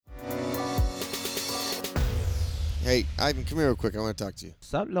Hey, Ivan, come here real quick. I want to talk to you.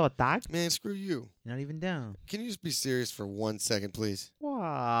 What's up, little dog? Man, screw you. You're not even down. Can you just be serious for 1 second, please?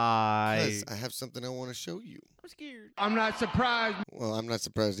 Why? Because I have something I want to show you. I'm scared. I'm not surprised. Well, I'm not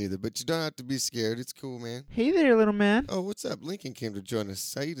surprised either, but you don't have to be scared. It's cool, man. Hey there, little man. Oh, what's up? Lincoln came to join us.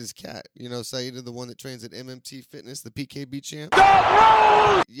 Saida's cat. You know, Saida, the one that trains at MMT Fitness, the PKB champ?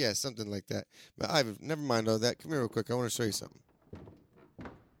 Yeah, something like that. But Ivan, never mind all that. Come here real quick. I want to show you something.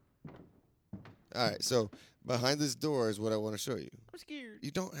 All right, so behind this door is what I want to show you. I'm scared. You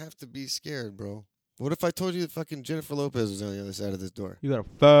don't have to be scared, bro. What if I told you that fucking Jennifer Lopez was on the other side of this door? You got a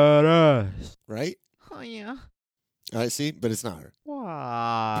fat ass. Right? Oh, yeah. All right, see? But it's not her.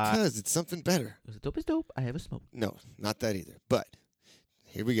 Why? Because it's something better. It's dope as dope. I have a smoke. No, not that either. But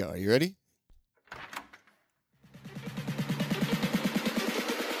here we go. Are you ready?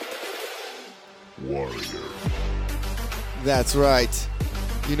 Warrior. That's right.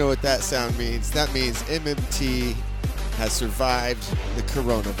 You know what that sound means. That means MMT has survived the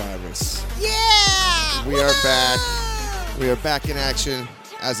coronavirus. Yeah! We are back. We are back in action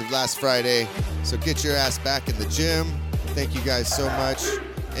as of last Friday. So get your ass back in the gym. Thank you guys so much.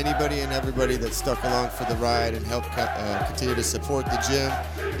 Anybody and everybody that stuck along for the ride and helped continue to support the gym,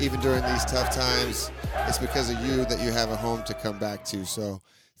 even during these tough times, it's because of you that you have a home to come back to. So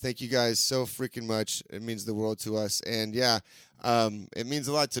thank you guys so freaking much. It means the world to us. And yeah, it means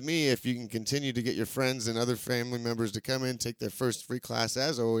a lot to me if you can continue to get your friends and other family members to come in, take their first free class,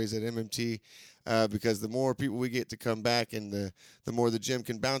 as always, at MMT. Because the more people we get to come back and the more the gym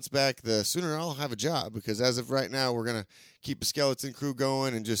can bounce back, the sooner I'll have a job. Because as of right now, we're going to keep a skeleton crew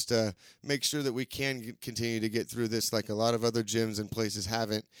going and just make sure that we can continue to get through this like a lot of other gyms and places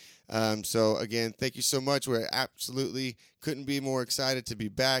haven't. So, again, thank you so much. We're absolutely couldn't be more excited to be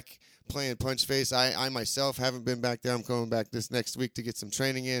back playing Punch Face. I myself haven't been back there. I'm coming back this next week to get some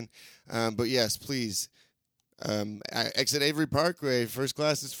training in. But, yes, please. Exit Avery Parkway, first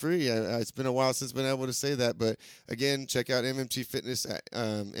class is free. It's been a while since I've been able to say that, but again, check out MMT Fitness at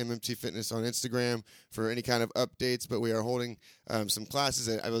MMT Fitness on Instagram for any kind of updates. But we are holding some classes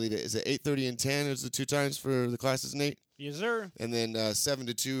at, I believe it is at 8:30 and 10 is the two times for the classes, Nate. Yes, sir. And then 7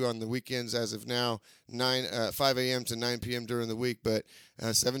 to 2 on the weekends as of now, 5 a.m. to 9 p.m. during the week. But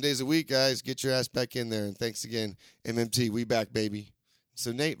 7 days a week, guys, get your ass back in there. And thanks again, MMT. We back, baby.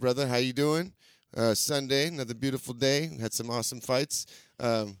 So Nate, brother, how you doing? Sunday, another beautiful day. Had some awesome fights.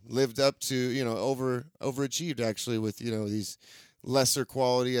 Lived up to, overachieved actually with, these lesser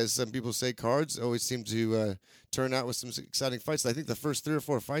quality, as some people say, cards. Always seem to turn out with some exciting fights. I think the first 3 or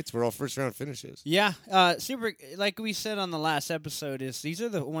 4 fights were all first round finishes. Yeah, super. Like we said on the last episode, these are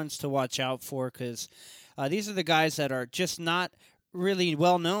the ones to watch out for because these are the guys that are just not really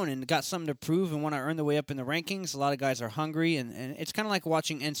well known and got something to prove and want to earn their way up in the rankings. A lot of guys are hungry, and it's kind of like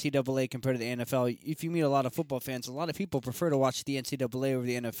watching NCAA compared to the NFL. If you meet a lot of football fans, a lot of people prefer to watch the NCAA over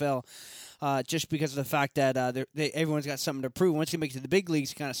the NFL. Just because of the fact that everyone's got something to prove. Once you make it to the big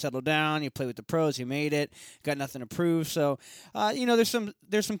leagues, you kind of settle down. You play with the pros. You made it. Got nothing to prove. So, there's some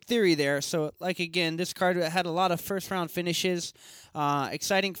theory there. So, like again, this card had a lot of first round finishes.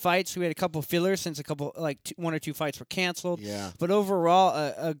 Exciting fights. We had a couple fillers since 1 or 2 fights were canceled. Yeah. But overall,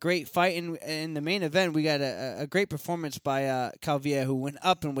 a great fight. And in the main event, we got a great performance by Calvia, who went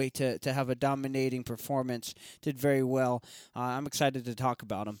up in weight to have a dominating performance. Did very well. I'm excited to talk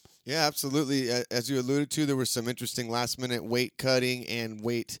about him. Yeah, absolutely. As you alluded to, there was some interesting last-minute weight cutting and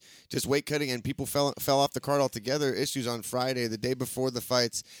people fell off the card altogether. Issues on Friday, the day before the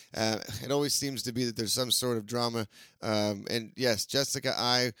fights. It always seems to be that there's some sort of drama. And yes, Jessica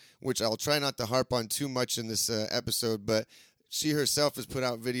Ai, which I'll try not to harp on too much in this episode, but she herself has put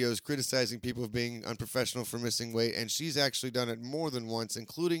out videos criticizing people of being unprofessional for missing weight, and she's actually done it more than once,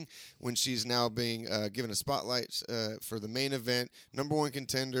 including when she's now being given a spotlight for the main event, number 1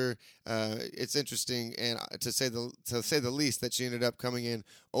 contender. It's interesting, and to say the least, that she ended up coming in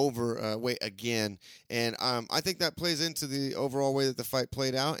over weight again, and I think that plays into the overall way that the fight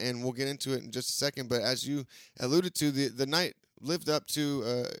played out, and we'll get into it in just a second. But as you alluded to, the night lived up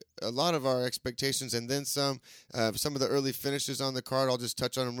to a lot of our expectations, and then some. Some of the early finishes on the card, I'll just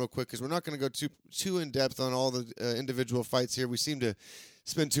touch on them real quick because we're not going to go too in depth on all the individual fights here. We seem to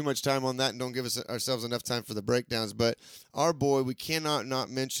spend too much time on that and don't give ourselves enough time for the breakdowns. But our boy, we cannot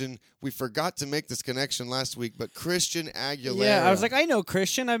not mention. We forgot to make this connection last week, but Christian Aguilera. Yeah, I was like, I know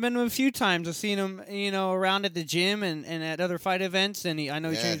Christian. I've been to him a few times. I've seen him, around at the gym and at other fight events. And I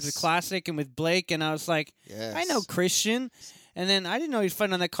know he trains with Classic and with Blake. And I was like, I know Christian. And then I didn't know he was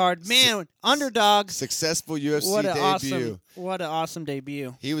fighting on that card. Man, underdog. Successful UFC what an debut. Awesome What an awesome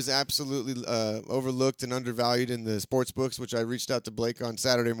debut. He was absolutely overlooked and undervalued in the sports books, which I reached out to Blake on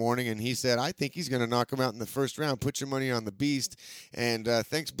Saturday morning, and he said, I think he's going to knock him out in the first round. Put your money on the Beast. And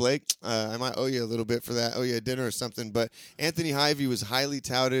thanks, Blake. I might owe you a little bit for that, owe you a dinner or something. But Anthony Hyvee was highly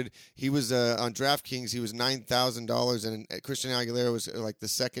touted. He was on DraftKings, he was $9,000, and Christian Aguilera was like the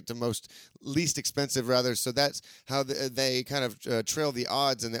second to least expensive, rather. So that's how they kind of trail the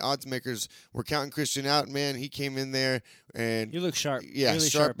odds, and the odds makers were counting Christian out. Man, he came in there. And you look sharp. Yeah, really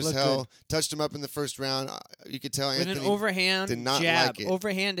sharp as Look hell. good. Touched him up in the first round. You could tell With Anthony an overhand did not jab, like it.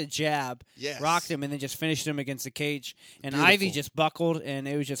 overhanded jab, Yes. rocked him, and then just finished him against the cage. And Beautiful. Ivy just buckled, and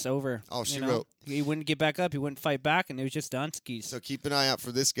it was just over. Oh, she you know? wrote. He wouldn't get back up. He wouldn't fight back, and it was just done skis. So keep an eye out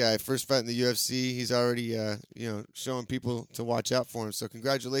for this guy. First fight in the UFC. He's already, showing people to watch out for him. So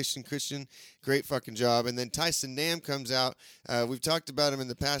congratulations, Christian. Great fucking job. And then Tyson Nam comes out. We've talked about him in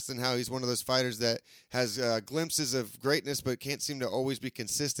the past and how he's one of those fighters that has glimpses of greatness but can't seem to always be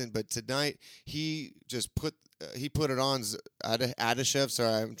consistent. But tonight he just put it on Adashev.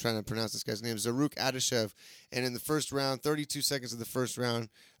 Sorry, I'm trying to pronounce this guy's name. Zaruk Adashev. And in the first round, 32 seconds of the first round,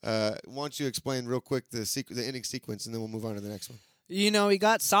 why don't you explain real quick the inning sequence, and then we'll move on to the next one. You know, he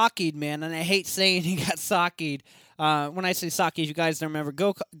got sockeyed, man, and I hate saying he got sockeyed. When I say Saki, if you guys don't remember,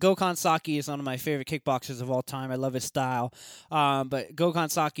 Gokhan Saki is one of my favorite kickboxers of all time. I love his style. But Gokhan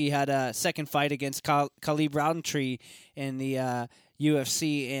Saki had a second fight against Khalid Rountree in the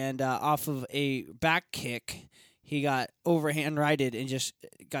UFC, and off of a back kick, he got overhand righted and just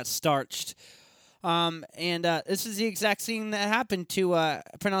got starched. This is the exact scene that happened to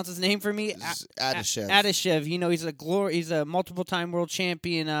pronounce his name for me. Adashev. Adashev. You know, he's a multiple-time world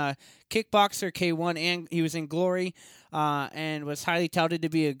champion kickboxer, K1, and he was in Glory, and was highly touted to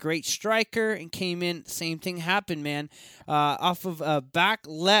be a great striker. And came in, same thing happened, man. Off of a back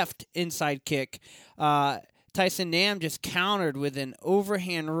left inside kick, Tyson Nam just countered with an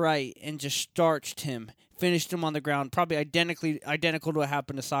overhand right and just starched him. Finished him on the ground, probably identical to what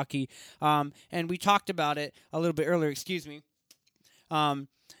happened to Saki. And we talked about it a little bit earlier,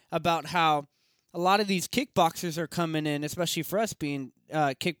 about how a lot of these kickboxers are coming in, especially for us being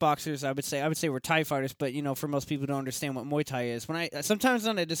kickboxers. I would say we're Thai fighters, but for most people who don't understand what Muay Thai is. When I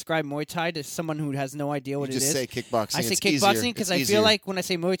describe Muay Thai to someone who has no idea what it is, just say kickboxing. I say it's kickboxing because I feel easier. like when I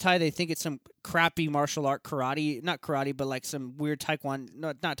say Muay Thai, they think it's some crappy martial art karate, not karate, but like some weird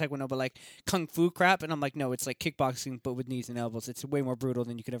taekwondo, not taekwondo, but like kung fu crap. And I'm like, no, it's like kickboxing, but with knees and elbows. It's way more brutal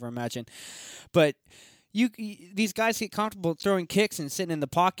than you could ever imagine. But these guys get comfortable throwing kicks and sitting in the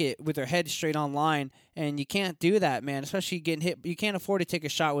pocket with their head straight on line, and you can't do that, man. Especially getting hit, you can't afford to take a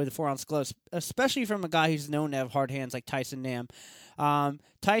shot with 4-ounce gloves, especially from a guy who's known to have hard hands like Tyson Nam.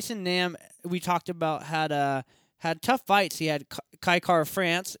 Tyson Nam, we talked about, had tough fights. He had Kai Kara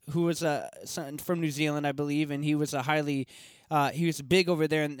France, who was from New Zealand, I believe, and he was he was big over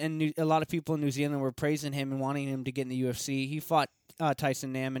there, and a lot of people in New Zealand were praising him and wanting him to get in the UFC. He fought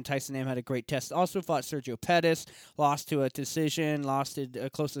Tyson Nam, and Tyson Nam had a great test. Also fought Sergio Pettis, lost to a decision, lost a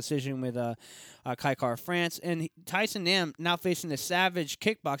close decision with Kai Kara France. And Tyson Nam now facing the savage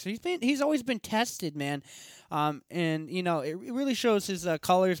kickboxer. He's always been tested, man. And it really shows his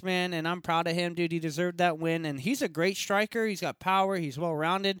colors, man. And I'm proud of him, dude. He deserved that win, and he's a great striker. He's got power. He's well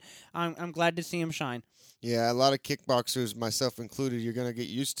rounded. I'm glad to see him shine. Yeah, a lot of kickboxers, myself included, you're going to get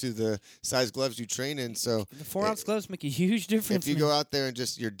used to the size gloves you train in. So the 4-ounce gloves make a huge difference. If you go out there and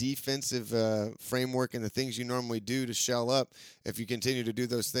just your defensive framework and the things you normally do to shell up, if you continue to do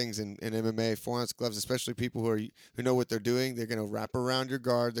those things in MMA, 4-ounce gloves, especially people who know what they're doing, they're going to wrap around your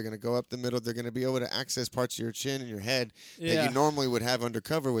guard. They're going to go up the middle. They're going to be able to access parts of your chin and your head that you normally would have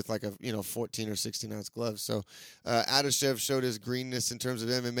undercover with like a 14 or 16-ounce gloves. So Adashev showed his greenness in terms of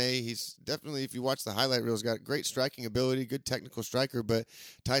MMA. He's definitely, if you watch the highlight reel, got great striking ability, good technical striker, but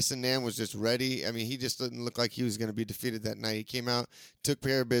Tyson Nam was just ready. I mean, he just didn't look like he was going to be defeated that night. He came out, took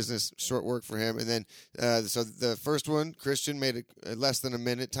care of business, short work for him. And then, so the first one, Christian made it less than a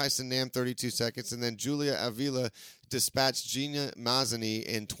minute. Tyson Nam, 32 seconds. And then Julia Avila dispatched Gina Mazzani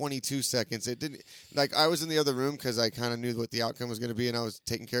in 22 seconds. It didn't, like, I was in the other room because I kind of knew what the outcome was going to be, and I was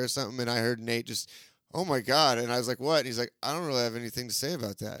taking care of something, and I heard Nate just, oh my God. And I was like, what? And he's like, I don't really have anything to say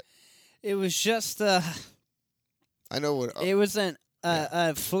about that. It was just I know what it was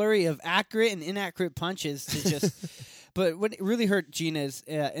a flurry of accurate and inaccurate punches to just. But what really hurt Gina is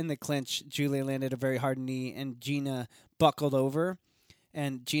in the clinch, Julia landed a very hard knee, and Gina buckled over.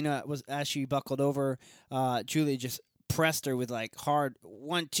 And Gina as she buckled over, Julia just pressed her with like hard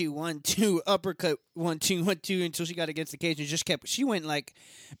 1-2, 1-2 uppercut 1-2, 1-2 until she got against the cage and just kept. She went like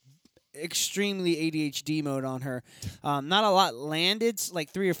extremely ADHD mode on her. Not a lot landed, like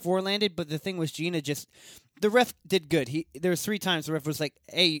 3 or 4 landed, but the thing was Gina just the ref did good. There was 3 times the ref was like,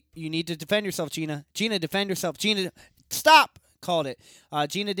 "Hey, you need to defend yourself, Gina. Gina, defend yourself. Gina, stop." Called it.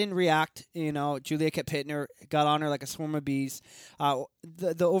 Gina didn't react. Julia kept hitting her, got on her like a swarm of bees.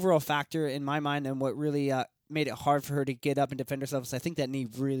 The overall factor in my mind and what really made it hard for her to get up and defend herself is I think that knee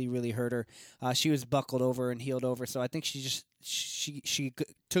really, really hurt her. She was buckled over and healed over, so I think she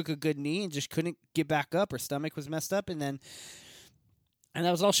took a good knee and just couldn't get back up. Her stomach was messed up, and that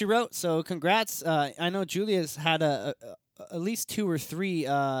was all she wrote. So congrats. I know Julia's had at least 2 or 3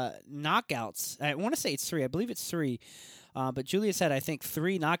 knockouts. I want to say it's 3. I believe it's 3. But Julia's had, I think,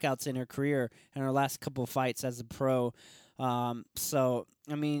 3 knockouts in her career in her last couple of fights as a pro. So,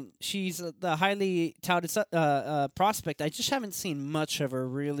 I mean, she's the highly touted prospect. I just haven't seen much of her,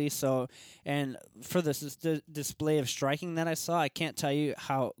 really. So, and for this display of striking that I saw, I can't tell you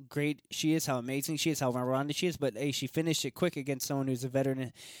how great she is, how amazing she is, how well-rounded she is. But, hey, she finished it quick against someone who's a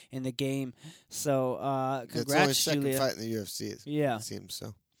veteran in the game. So, congrats, it's only second Julia. fight in the UFC, Yeah. it seems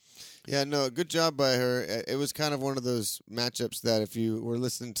so. Yeah, no, good job by her. It was kind of one of those matchups that if you were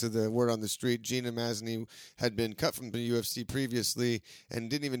listening to the word on the street, Gina Masny had been cut from the UFC previously and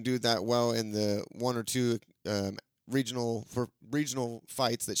didn't even do that well in the 1 or 2 regional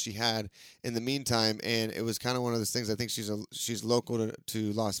fights that she had in the meantime, and it was kind of one of those things. I think she's local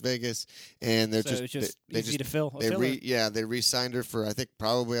to Las Vegas, and they're So just easy to fill. they re-signed her for I think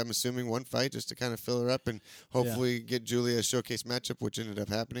probably I'm assuming 1 fight just to kind of fill her up and hopefully get Julia a showcase matchup, which ended up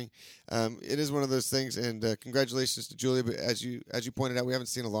happening. It is one of those things, and congratulations to Julia. But as you pointed out, we haven't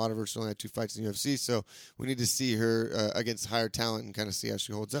seen a lot of her. She only had 2 fights in the UFC, so we need to see her against higher talent and kind of see how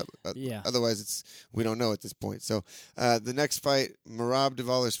she holds up. Otherwise, we don't know at this point. So. The next fight, Merab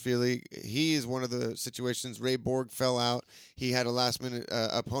Dvalishvili, he is one of the situations. Ray Borg fell out. He had a last-minute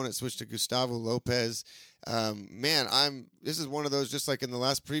opponent switch to Gustavo Lopez. This is one of those, just like in the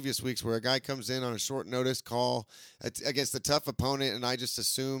last previous weeks, where a guy comes in on a short notice call against a tough opponent, and I just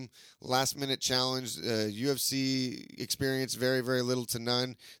assume last-minute challenge, UFC experience, very, very little to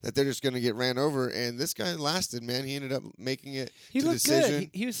none, that they're just going to get ran over. And this guy lasted, man. He ended up making it to decision. Good.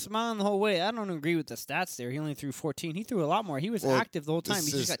 He was smiling the whole way. I don't agree with the stats there. He only threw 14. He threw a lot more. He was active the whole time.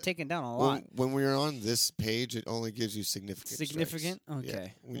 He just got taken down a lot. When we are on this page, it only gives you significant strikes. Okay. Yeah.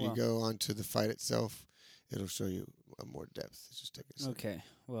 When you go on to the fight itself, it'll show you more depth. It's just taking a second. Okay.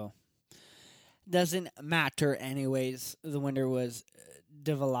 Well, doesn't matter anyways. The winner was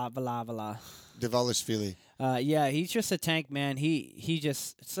Dvalishvili. Yeah, he's just a tank, man. He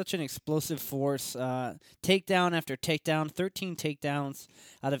just such an explosive force. Takedown after takedown, 13 takedowns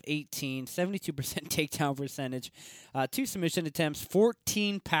out of 18, 72% takedown percentage, 2 submission attempts,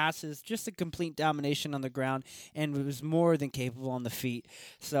 14 passes, just a complete domination on the ground, and was more than capable on the feet.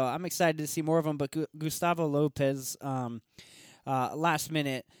 So I'm excited to see more of him. But Gustavo Lopez, last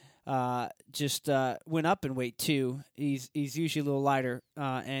minute. Just went up in weight too. He's usually a little lighter,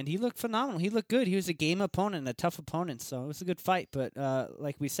 and he looked phenomenal. He looked good. He was a game opponent, a tough opponent, so it was a good fight. But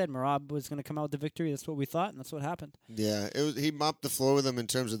like we said, Merab was going to come out with the victory. That's what we thought, and that's what happened. Yeah, he mopped the floor with him in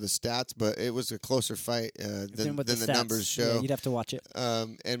terms of the stats, but it was a closer fight than the numbers show. Yeah, you'd have to watch it.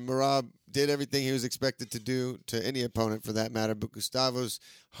 And Merab did everything he was expected to do to any opponent for that matter. But Gustavo's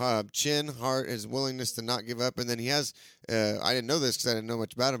chin, heart, his willingness to not give up, and then he has, I didn't know this because I didn't know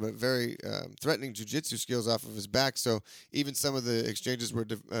much about him, but very threatening jiu-jitsu skills off of his back. So even some of the exchanges where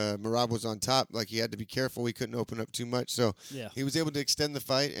Merab was on top, like he had to be careful. He couldn't open up too much. So he was able to extend the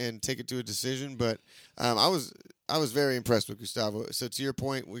fight and take it to a decision. But I was very impressed with Gustavo. So to your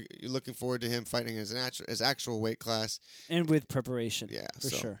point, you're looking forward to him fighting his actual weight class. And with preparation. Yeah, for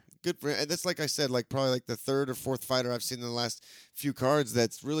sure. Good for him. And that's, like I said, probably the 3rd or 4th fighter I've seen in the last few cards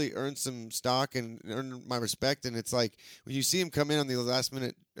that's really earned some stock and earned my respect. And it's like when you see him come in on the last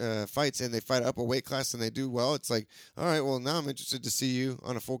minute fights and they fight up a weight class and they do well, it's like, all right, well, now I'm interested to see you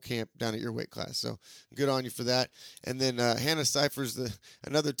on a full camp down at your weight class. So good on you for that. And then Hannah Cypher's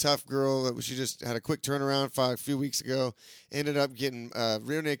another tough girl. She just had a quick turnaround fight a few weeks ago. Ended up getting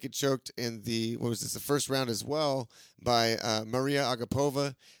rear naked choked in the first round as well by Maria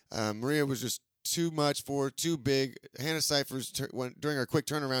Agapova. Maria was just too much for her, too big. Hannah Cypher's during her quick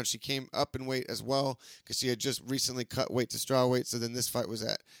turnaround, she came up in weight as well because she had just recently cut weight to strawweight. So then this fight was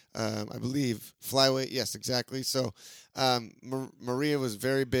at, I believe, flyweight. Yes, exactly. So Maria was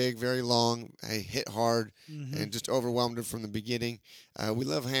very big, very long, hit hard, and just overwhelmed her from the beginning. We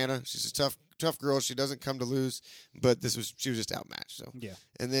love Hannah. She's a tough girl. She doesn't come to lose, but she was just outmatched. So yeah.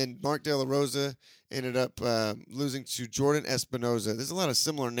 And then Mark De La Rosa ended up losing to Jordan Espinoza. There's a lot of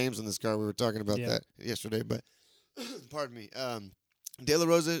similar names on this card. We were talking about that yesterday, but pardon me. De La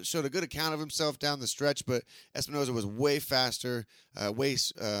Rosa showed a good account of himself down the stretch, but Espinoza was way faster, way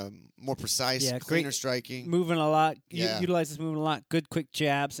more precise, Yeah, cleaner great striking. moving a lot. Yeah. Utilizes moving a lot. Good quick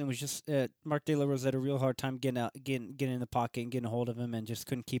jabs, and was just Mark De La Rosa had a real hard time getting in the pocket and getting a hold of him, and just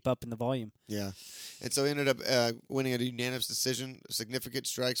couldn't keep up in the volume. Yeah, and so he ended up winning a unanimous decision, significant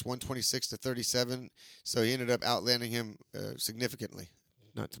strikes, 126-37. So he ended up outlanding him significantly.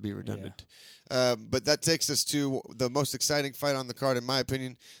 Not to be redundant. But that takes us to the most exciting fight on the card, in my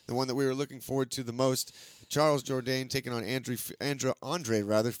opinion, the one that we were looking forward to the most. Charles Jourdain taking on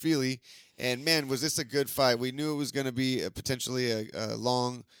Andre Fili. And, man, was this a good fight. We knew it was going to be potentially a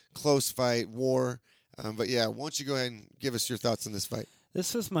long, close fight, war. But, yeah, why don't you go ahead and give us your thoughts on this fight?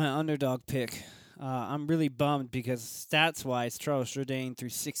 This was my underdog pick. I'm really bummed because stats-wise, Charles Jourdain threw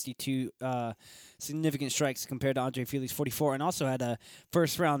 62 significant strikes compared to Andre Fili's 44, and also had a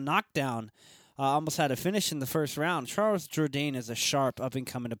first-round knockdown. Almost had a finish in the first round. Charles Jourdain is a sharp,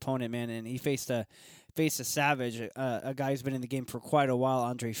 up-and-coming opponent, man, and he faced a savage, a guy who's been in the game for quite a while,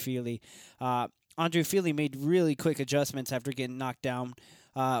 Andre Fili. Andre Fili made really quick adjustments after getting knocked down.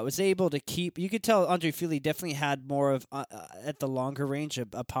 Was able to keep. You could tell Andre Fili definitely had more of at the longer range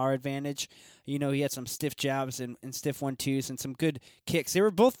a power advantage. You know, he had some stiff jabs and stiff 1-2s and some good kicks. They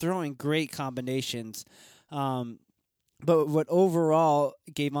were both throwing great combinations. But what overall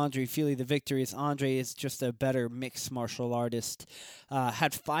gave Andre Fili the victory is Andre is just a better mixed martial artist.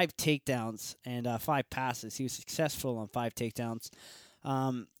 Had 5 takedowns and 5 passes. He was successful on 5 takedowns.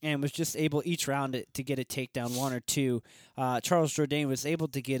 And was just able each round to get a takedown, 1 or 2. Charles Jourdain was able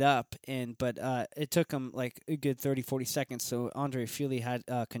to get up, but it took him like a good 30, 40 seconds. So Andre Fili had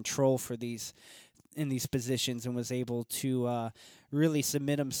control in these positions and was able to really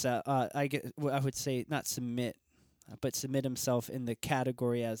submit himself. I would say not submit, but submit himself in the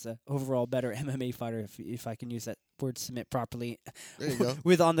category as an overall better MMA fighter, if I can use that word submit properly. There you go.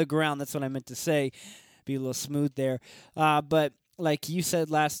 With on the ground, that's what I meant to say. Be a little smooth there. But like you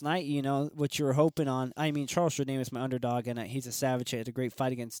said last night, you know, what you were hoping on. I mean, Charles Jourdain is my underdog, and he's a savage. He had a great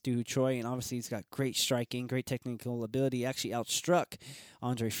fight against Doo Ho Choi, and obviously he's got great striking, great technical ability. He actually outstruck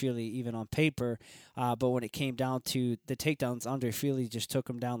Andre Fili even on paper. But when it came down to the takedowns, Andre Fili just took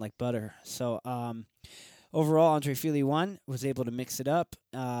him down like butter. So overall, Andre Fili won, was able to mix it up,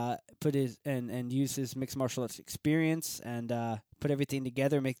 and use his mixed martial arts experience and put everything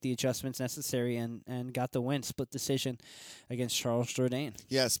together, make the adjustments necessary, and got the win. Split decision against Charles Jourdain.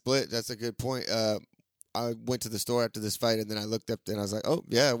 Yeah, split. That's a good point. I went to the store after this fight, and then I looked up and I was like, oh,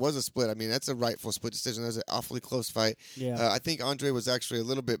 yeah, it was a split. I mean, that's a rightful split decision. That was an awfully close fight. Yeah. I think Andre was actually a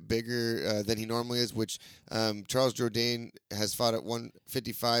little bit bigger than he normally is, which Charles Jourdain has fought at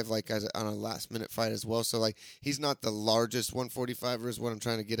 155 like on a last-minute fight as well. So, like, he's not the largest 145er is what I'm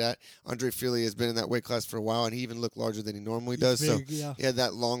trying to get at. Andre Fili has been in that weight class for a while, and he even looked larger than he normally does. Big, so, yeah. he had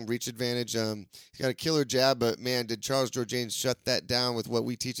that long reach advantage. He's got a killer jab, but, man, did Charles Jourdain shut that down with what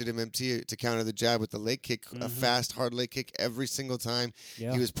we teach at MMT to counter the jab with the leg kick, a fast, hard leg kick every single time.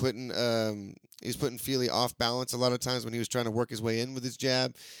 Yeah. He was putting Fili off balance a lot of times when he was trying to work his way in with his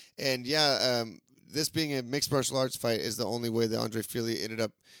jab. And this being a mixed martial arts fight is the only way that Andre Fili ended up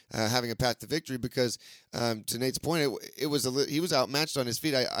having a path to victory because to Nate's point, he was outmatched on his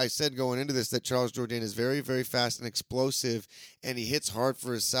feet. I said going into this that Charles Jourdain is very, very fast and explosive, and he hits hard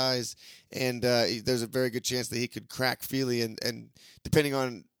for his size. And there's a very good chance that he could crack Fili, and depending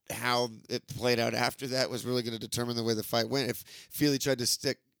on how it played out after that was really going to determine the way the fight went. If Fili tried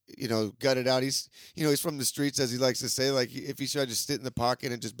to gut it out, he's from the streets, as he likes to say. Like, if he tried to sit in the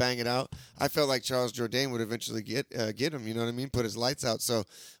pocket and just bang it out, I felt like Charles Jourdain would eventually get him, you know what I mean? Put his lights out. So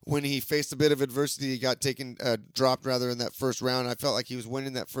when he faced a bit of adversity, he got dropped in that first round. I felt like he was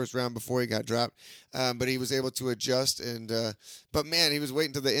winning that first round before he got dropped. But he was able to adjust, but man, he was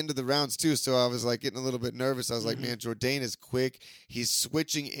waiting to the end of the rounds too. So I was like getting a little bit nervous. I was like, man, Jourdain is quick. He's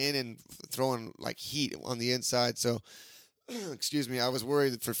switching in and throwing like heat on the inside. So, excuse me, I was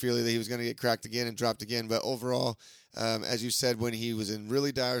worried for Fili that he was going to get cracked again and dropped again. But overall, as you said, when he was in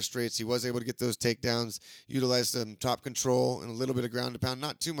really dire straits, he was able to get those takedowns, utilize some top control and a little bit of ground to pound.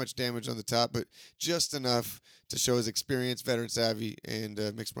 Not too much damage on the top, but just enough to show his experience, veteran savvy, and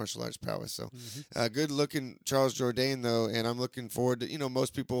mixed martial arts prowess. So good looking Charles Jourdain, though, and I'm looking forward to,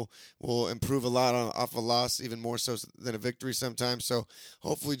 most people will improve a lot off a loss, even more so than a victory sometimes. So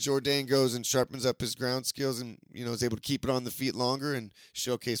hopefully Jourdain goes and sharpens up his ground skills and, is able to keep it on the feet longer and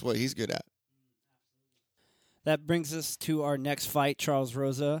showcase what he's good at. That brings us to our next fight, Charles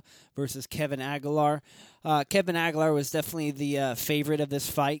Rosa versus Kevin Aguilar. Kevin Aguilar was definitely the favorite of this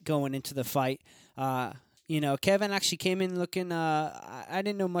fight going into the fight. Kevin actually came in looking. I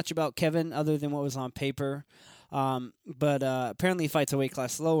didn't know much about Kevin other than what was on paper. But apparently he fights a weight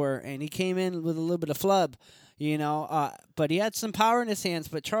class lower, and he came in with a little bit of flub, but he had some power in his hands.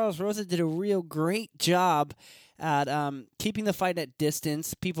 But Charles Rosa did a real great job at keeping the fight at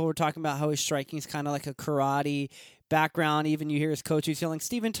distance. People were talking about how his striking is kind of like a karate background. Even you hear his coaches yelling,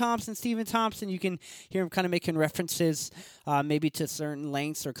 Stephen Thompson, Stephen Thompson. You can hear him kind of making references maybe to certain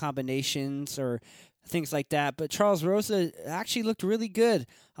lengths or combinations or things like that. But Charles Rosa actually looked really good.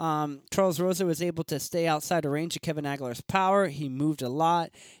 Charles Rosa was able to stay outside the range of Kevin Aguilar's power. He moved a lot,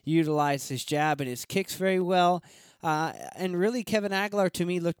 utilized his jab and his kicks very well. And really, Kevin Aguilar, to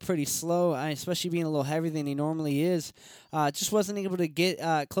me, looked pretty slow, especially being a little heavier than he normally is. Just wasn't able to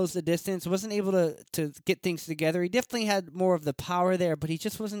get close the distance, wasn't able to get things together. He definitely had more of the power there, but he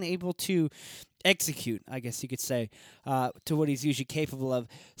just wasn't able to execute, I guess you could say, to what he's usually capable of.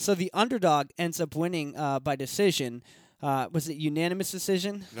 So the underdog ends up winning by decision. Was it unanimous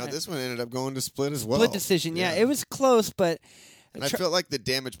decision? No, this one ended up going to split as well. Split decision, yeah. It was close, but... And I felt like the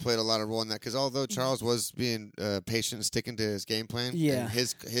damage played a lot of role in that because although Charles was being patient and sticking to his game plan and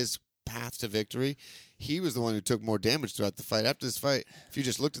his path to victory, he was the one who took more damage throughout the fight. After this fight, if you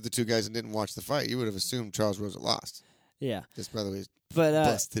just looked at the two guys and didn't watch the fight, you would have assumed Charles Rosa lost. Yeah. Just by the way, but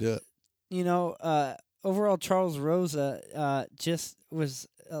busted up. Overall, Charles Rosa just was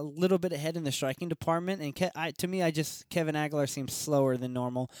a little bit ahead in the striking department, and Kevin Aguilar seemed slower than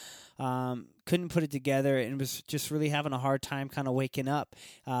normal. Couldn't put it together, and was just really having a hard time kind of waking up.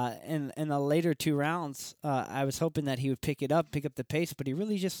 In the later two rounds, I was hoping that he would pick up the pace, but he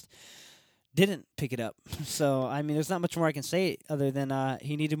really just didn't pick it up. So, I mean, there's not much more I can say other than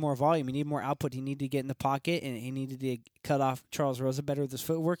he needed more volume. He needed more output. He needed to get in the pocket, and he needed to cut off Charles Rosa better with his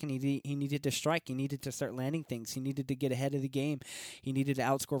footwork, and he needed to strike. He needed to start landing things. He needed to get ahead of the game. He needed to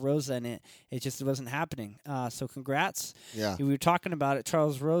outscore Rosa, and it just wasn't happening. So, congrats. Yeah. We were talking about it.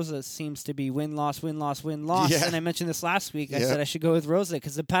 Charles Rosa seems to be win-loss, win-loss, win-loss. Yeah. And I mentioned this last week. I said I should go with Rosa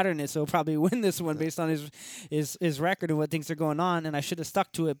because the pattern is he'll probably win this one based on his record and what things are going on, and I should have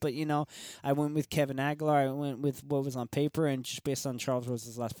stuck to it. But, I went with Kevin Aguilar. I went with what was on paper and just based on Charles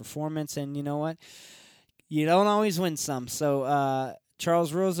Rosa's last performance. And you know what? You don't always win some. So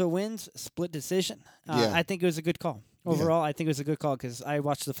Charles Rosa wins, split decision. I think it was a good call. Overall, I think it was a good call because I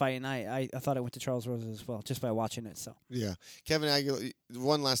watched the fight and I thought it went to Charles Rosa as well just by watching it. So yeah, Kevin Aguilar.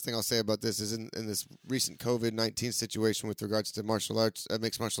 One last thing I'll say about this is in this recent COVID-19 situation with regards to martial arts,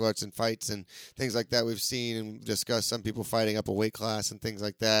 mixed martial arts and fights and things like that, we've seen and discussed some people fighting up a weight class and things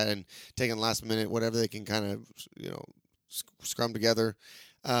like that and taking last minute whatever they can kind of scrum together.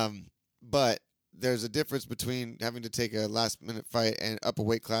 But there's a difference between having to take a last minute fight and up a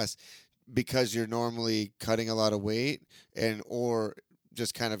weight class because you're normally cutting a lot of weight or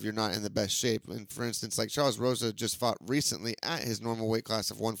just kind of you're not in the best shape. And for instance, like Charles Rosa just fought recently at his normal weight class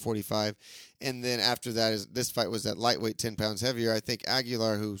of 145. And then after that, this fight was at lightweight, 10 pounds heavier. I think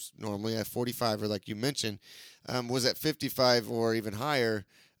Aguilar, who's normally at 45 or like you mentioned, was at 55 or even higher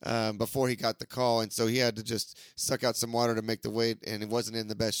before he got the call, and so he had to just suck out some water to make the weight, and it wasn't in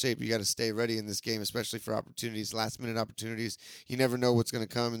the best shape. You got to stay ready in this game, especially for opportunities, last-minute opportunities. You never know what's going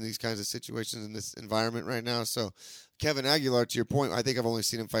to come in these kinds of situations in this environment right now. So Kevin Aguilar, to your point, I think I've only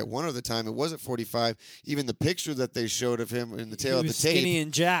seen him fight one other time. It was at 45. Even the picture that they showed of him in the tail of the tape. He was skinny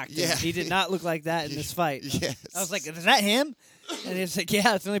and jacked. Yeah. And he did not look like that in this fight. Yes. I was like, is that him? And it's like,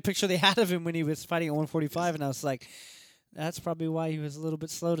 yeah, it's the only picture they had of him when he was fighting at 145, and I was like, that's probably why he was a little bit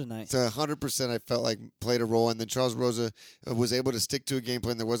slow tonight. So 100% I felt like played a role. And then Charles Rosa was able to stick to a game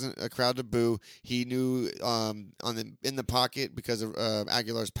plan. There wasn't a crowd to boo. He knew in the pocket because of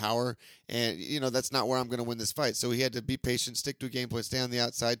Aguilar's power. And, that's not where I'm going to win this fight. So he had to be patient, stick to a game plan, stay on the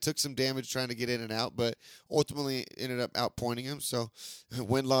outside. Took some damage trying to get in and out, but ultimately ended up outpointing him. So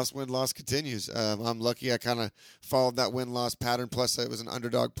win-loss continues. I'm lucky I kind of followed that win-loss pattern. Plus, it was an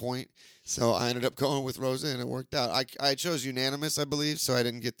underdog point. So I ended up going with Rosa, and it worked out. I chose unanimous, I believe, so I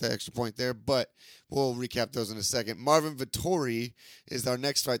didn't get the extra point there. But we'll recap those in a second. Marvin Vettori is our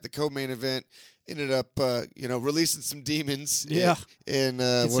next fight, the co-main event. Ended up, releasing some demons. Yeah. In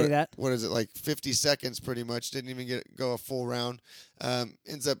say that. What is it, like 50 seconds pretty much. Didn't even go a full round.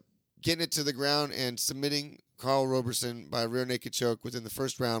 Ends up getting it to the ground and submitting Carl Roberson by a rear naked choke within the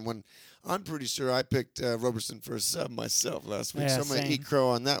first round when I'm pretty sure I picked Roberson for a sub myself last week. Yeah, so I'm going to same. eat crow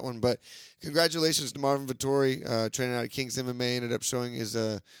on that one. But congratulations to Marvin Vettori, training out of Kings MMA. Ended up showing his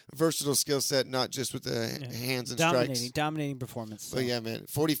versatile skill set, not just with the hands and strikes. Dominating performance. So. But yeah, man,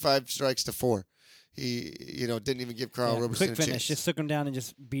 45 strikes to 4. He, didn't even give Carl Roberson quick a finish. chance. Just took him down and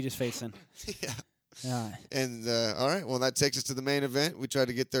just beat his face in. Yeah. Yeah. And all right, well, that takes us to the main event. We tried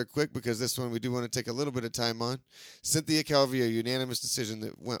to get there quick because this one we do want to take a little bit of time on. Cynthia Calvillo, unanimous decision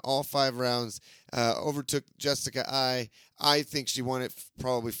that went all 5 rounds, overtook Jessica Eye. I think she won it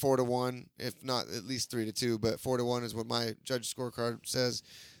probably 4-1, if not at least 3-2, but 4-1 is what my judge scorecard says.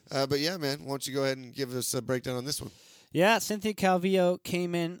 But yeah, man, why don't you go ahead and give us a breakdown on this one? Yeah, Cynthia Calvillo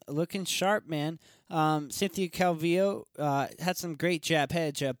came in looking sharp, man. Cynthia Calvillo had some great jab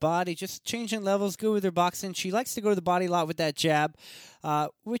head, jab body, just changing levels, good with her boxing. She likes to go to the body a lot with that jab,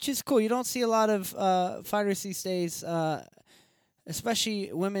 which is cool. You don't see a lot of fighters these days,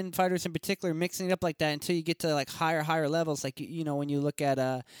 especially women fighters in particular, mixing it up like that until you get to like higher levels. Like, you know, when you look at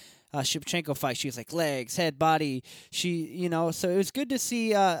Shevchenko fight, she was like legs, head, body. So it was good to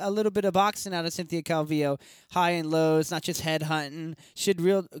see a little bit of boxing out of Cynthia Calvillo, high and lows, not just head hunting. She did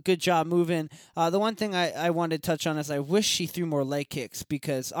real good job moving. The one thing I wanted to touch on is I wish she threw more leg kicks,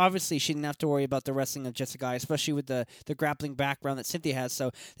 because obviously she didn't have to worry about the wrestling of Jessica Eye, especially with the grappling background that Cynthia has.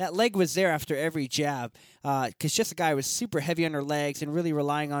 So that leg was there after every jab, because Jessica Eye was super heavy on her legs and really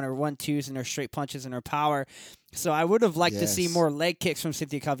relying on her 1-2s and her straight punches and her power. So I would have liked to see more leg kicks from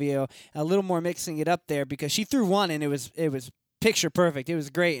Cynthia Calvillo, a little more mixing it up there, because she threw one and it was picture perfect. It was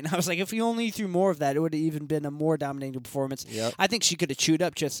great. And I was like, if you only threw more of that, it would have even been a more dominating performance. Yep. I think she could have chewed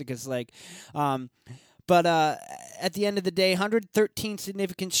up Jessica's leg. But at the end of the day, 113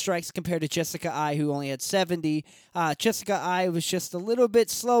 significant strikes compared to Jessica Eye, who only had 70. Jessica Eye was just a little bit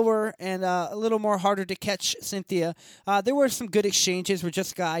slower and a little more harder to catch Cynthia. There were some good exchanges where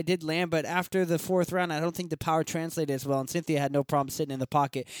Jessica Eye did land, but after the 4th round, I don't think the power translated as well, and Cynthia had no problem sitting in the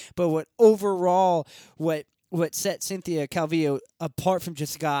pocket. But what set Cynthia Calvillo apart from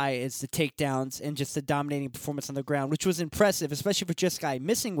Jessica Eye is the takedowns and just the dominating performance on the ground, which was impressive, especially for Jessica Eye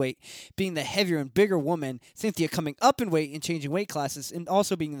missing weight, being the heavier and bigger woman, Cynthia coming up in weight and changing weight classes, and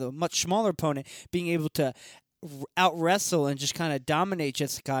also being the much smaller opponent, being able to out-wrestle and just kind of dominate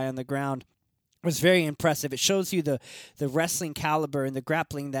Jessica Eye on the ground. Was very impressive. It shows you the wrestling caliber and the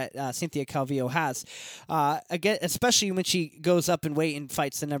grappling that Cynthia Calvillo has. Again, especially when she goes up in weight and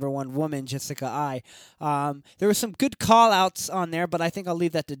fights the number 1 woman, Jessica Eye. There were some good call-outs on there, but I think I'll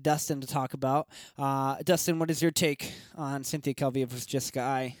leave that to Dustin to talk about. Dustin, what is your take on Cynthia Calvillo versus Jessica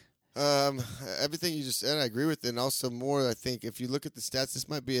Eye? Everything you just said, I agree with, and also more. I think if you look at the stats, this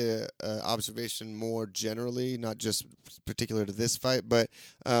might be a observation more generally, not just particular to this fight. But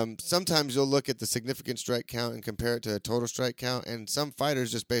sometimes you'll look at the significant strike count and compare it to a total strike count, and some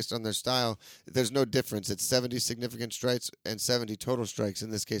fighters, just based on their style, there's no difference. It's 70 significant strikes and 70 total strikes in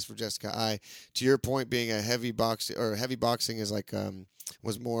this case for Jessica Eye. To your point, being a heavy boxing is like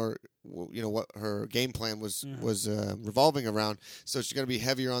was more, what her game plan was revolving around. So she's going to be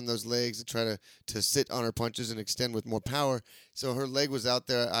heavier on those legs and try to sit on her punches and extend with more power. So her leg was out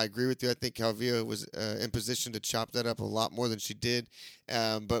there. I agree with you. I think Calvillo was in position to chop that up a lot more than she did.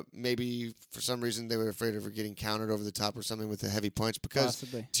 But maybe for some reason they were afraid of her getting countered over the top or something with a heavy punch. Because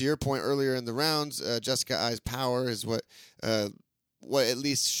Possibly. To your point earlier in the rounds, Jessica Eye's power is what at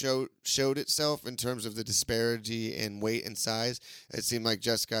least showed itself in terms of the disparity in weight and size. It seemed like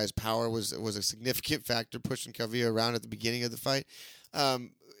Jessica Eye's power was a significant factor pushing Calvillo around at the beginning of the fight.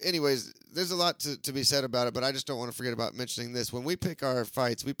 Anyways, there's a lot to be said about it, but I just don't want to forget about mentioning this. When we pick our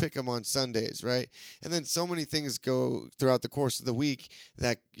fights, we pick them on Sundays, right? And then so many things go throughout the course of the week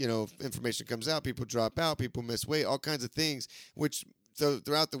that, information comes out, people drop out, people miss weight, all kinds of things, which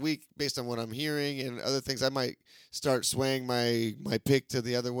throughout the week, based on what I'm hearing and other things, I might start swaying my pick to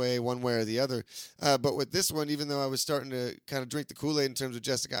the other way, one way or the other. But with this one, even though I was starting to kind of drink the Kool-Aid in terms of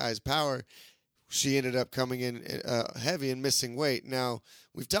Jessica Eye's power, she ended up coming in heavy and missing weight. Now,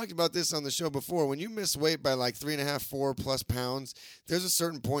 we've talked about this on the show before. When you miss weight by like 3.5, 4+ pounds, there's a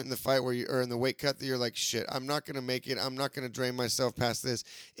certain point in the fight or in the weight cut that you're like, shit, I'm not going to make it. I'm not going to drain myself past this.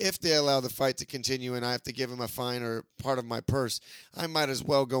 If they allow the fight to continue and I have to give them a fine or part of my purse, I might as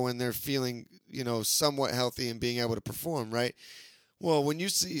well go in there feeling, somewhat healthy and being able to perform, right? Well, when you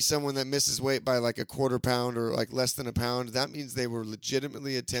see someone that misses weight by like a 1/4 pound or like less than a pound, that means they were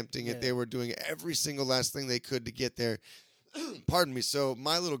legitimately attempting it. Yeah. They were doing every single last thing they could to get there. Pardon me. So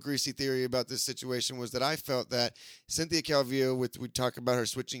my little greasy theory about this situation was that I felt that Cynthia Calvillo, we talked about her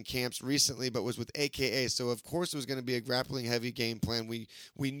switching camps recently, but was with AKA. So of course it was going to be a grappling heavy game plan. We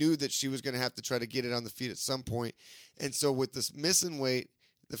knew that she was going to have to try to get it on the feet at some point. And so with this missing weight,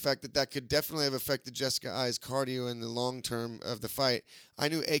 the fact that could definitely have affected Jessica Eye's cardio in the long term of the fight. I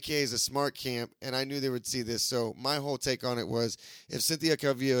knew AKA is a smart camp, and I knew they would see this. So my whole take on it was, if Cynthia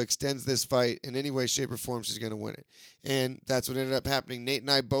Calvillo extends this fight in any way, shape, or form, she's going to win it. And that's what ended up happening. Nate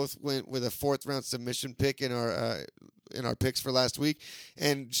and I both went with a 4th round submission pick in our in our picks for last week,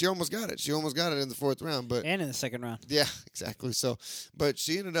 and she almost got it. She almost got it in the 4th round, but And in the second round. yeah, exactly. So, but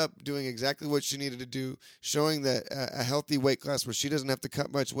she ended up doing exactly what she needed to do, showing that a healthy weight class where she doesn't have to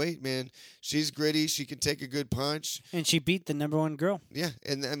cut much weight, man. She's gritty. She can take a good punch. And she beat the number 1 girl. Yeah,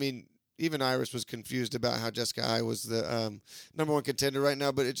 and I mean, even Iris was confused about how Jessica Ai was the number 1 contender right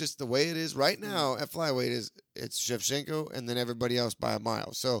now, but it's just the way it is right now at flyweight it's Shevchenko and then everybody else by a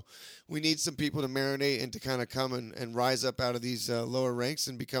mile. So we need some people to marinate and to kind of come and rise up out of these lower ranks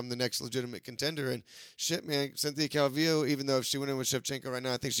and become the next legitimate contender. And shit, man, Cynthia Calvillo, even though if she went in with Shevchenko right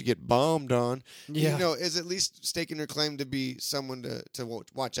now, I think she'd get bombed on. Yeah. You know, is at least staking her claim to be someone to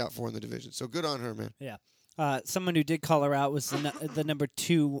watch out for in the division. So good on her, man. Yeah. Someone who did call her out was the number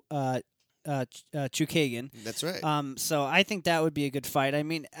 2 Chukagian. That's right. So I think that would be a good fight. I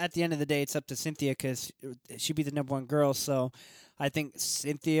mean, at the end of the day, it's up to Cynthia because she'd be the number 1 girl. So I think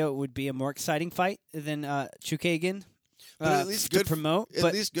Cynthia would be a more exciting fight than Chukagian. But at least to good promote. At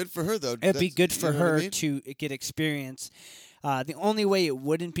But least good for her, though. it'd be good for you know what I her mean? to get experience. The only way it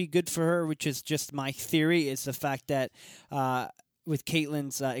wouldn't be good for her, which is just my theory, is the fact that with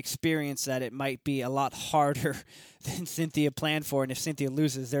Caitlin's experience, that it might be a lot harder than Cynthia planned for. And if Cynthia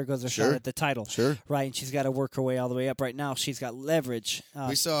loses, there goes her Sure. shot at the title. Sure. Right, and she's got to work her way all the way up. Right now, she's got leverage.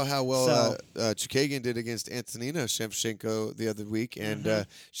 We saw how well Chukagian did against Antonina Shevchenko the other week, and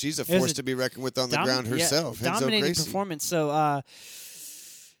she's a It was force a to be reckoned with on the ground herself. Renzo dominating Gracie. performance. So,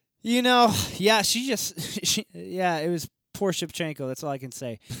 it was poor Shevchenko. That's all I can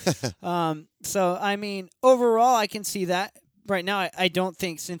say. So, I mean, overall, I can see that. Right now, I don't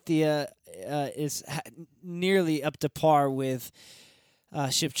think Cynthia is nearly up to par with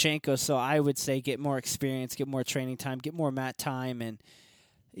Shevchenko. So I would say get more experience, get more training time, get more mat time, and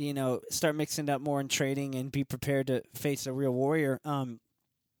start mixing it up more in training and be prepared to face a real warrior.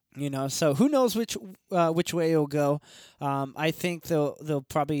 So who knows which way it'll go. I think they'll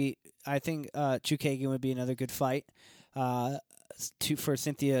probably. I think Chukagian would be another good fight. For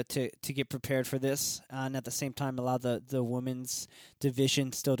Cynthia to get prepared for this, and at the same time allow the women's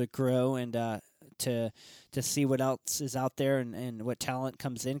division still to grow and to see what else is out there and what talent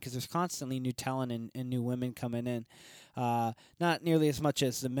comes in, because there's constantly new talent and new women coming in. Not nearly as much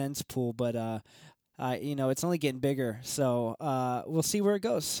as the men's pool, but it's only getting bigger. So we'll see where it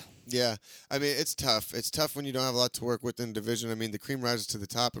goes. Yeah, I mean, it's tough. It's tough when you don't have a lot to work with in the division. I mean, the cream rises to the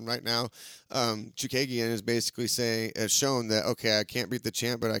top, and right now, Chukagian is basically has shown that, okay, I can't beat the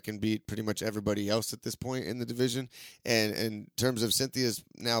champ, but I can beat pretty much everybody else at this point in the division. And in terms of Cynthia's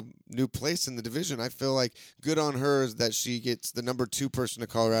now new place in the division, I feel like good on her is that she gets the number 2 person to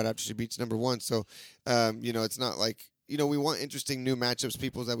call her out after she beats number 1. So, it's not like, we want interesting new matchups,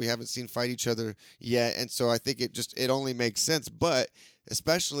 people that we haven't seen fight each other yet. And so I think it only makes sense. But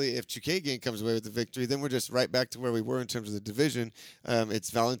especially if Chukagian comes away with the victory, then we're just right back to where we were in terms of the division. It's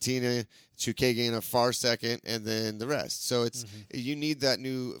Valentina, Chukagian a far second, and then the rest. So it's you need that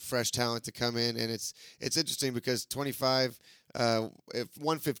new, fresh talent to come in. And it's interesting because 25 if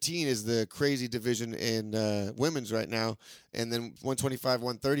 115 is the crazy division in women's right now, and then 125,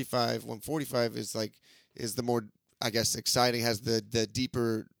 135, 145 is the more, I guess, exciting, has the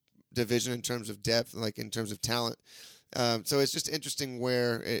deeper division in terms of depth, like in terms of talent. So it's just interesting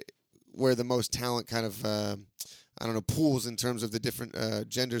where the most talent kind of pools in terms of the different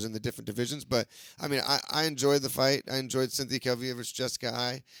genders and the different divisions. But I mean, I enjoyed the fight. I enjoyed Cynthia Calvillo versus Jessica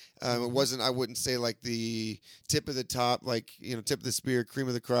Ai. It wasn't, I wouldn't say like the tip of the top, like tip of the spear, cream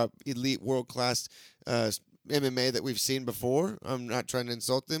of the crop, elite world class MMA that we've seen before. I'm not trying to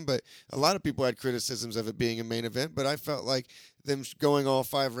insult them, but a lot of people had criticisms of it being a main event. But I felt like them going all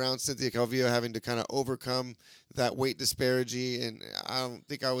 5 rounds, Cynthia Calvillo having to kind of overcome that weight disparity, and I don't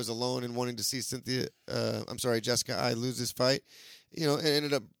think I was alone in wanting to see Jessica Ai lose this fight. It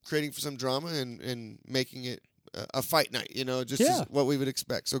ended up creating for some drama and making it a fight night. Just as what we would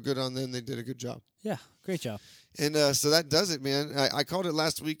expect. So good on them. They did a good job. Yeah, great job. And so that does it, man. I called it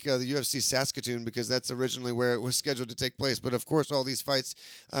last week the UFC Saskatoon because that's originally where it was scheduled to take place. But, of course, all these fights,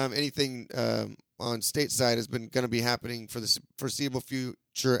 anything on stateside has been going to be happening for the foreseeable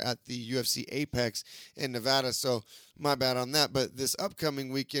future at the UFC Apex in Nevada. So my bad on that. But this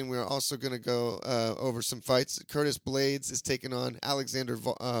upcoming weekend, we're also going to go over some fights. Curtis Blades is taking on Alexander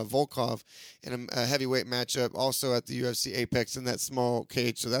Volkov in a heavyweight matchup, also at the UFC Apex in that small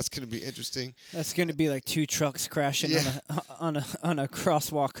cage. So that's going to be interesting. That's going to be like 2 trucks crashing on a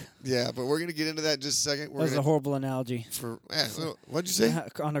crosswalk. Yeah, but we're going to get into that in just a second. That was a horrible analogy. What'd you say?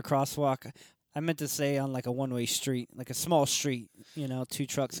 On a crosswalk. I meant to say on like a one-way street, like a small street. You know, 2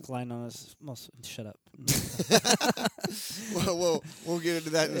 trucks colliding on us. Shut up. Well, we'll get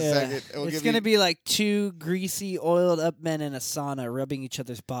into that in a second. It's going to be like 2 greasy, oiled-up men in a sauna rubbing each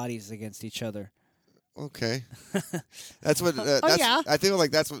other's bodies against each other. Okay. That's what. yeah. I feel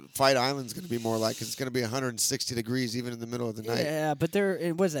like that's what Fight Island's going to be more like, because it's going to be 160 degrees even in the middle of the night. Yeah, but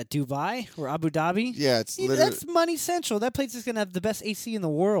what is that, Dubai or Abu Dhabi? Yeah, it's literally. That's money central. That place is going to have the best AC in the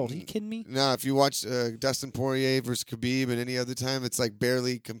world. Are you kidding me? No, if you watch Dustin Poirier versus Khabib and any other time, it's like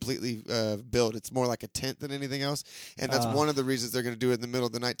barely completely built. It's more like a tent than anything else, and that's one of the reasons they're going to do it in the middle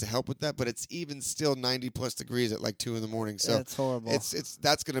of the night to help with that. But it's even still 90 plus degrees at like 2 in the morning. So that's horrible.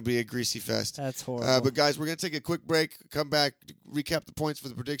 That's going to be a greasy fest. That's horrible. But guys, we're going to take a quick break, come back, recap the points for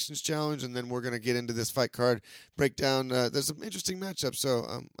the predictions challenge, and then we're going to get into this fight card, break down. There's some interesting matchups, so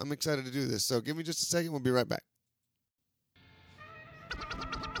I'm excited to do this. So give me just a second. We'll be right back.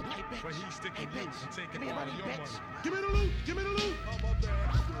 But he's sticking loose and taking all of your money. Give me the loot, give me the loot.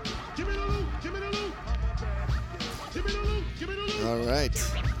 Give me the loot, give me the loot. Give me the loot, give me the loot. All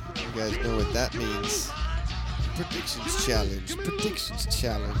right. You guys know what that means. Predictions challenge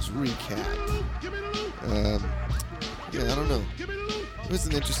recap. Yeah, I don't know. It was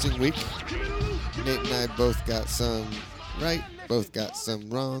an interesting week. Nate and I both got some right, both got some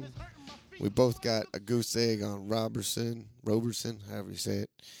wrong. We both got a goose egg on Roberson, however you say it.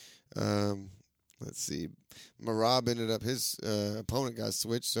 Let's see. Marab ended up, his opponent got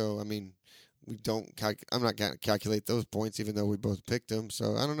switched, so, I mean, I'm not going to calculate those points, even though we both picked him.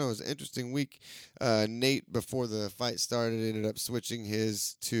 So, I don't know. It was an interesting week. Nate, before the fight started, ended up switching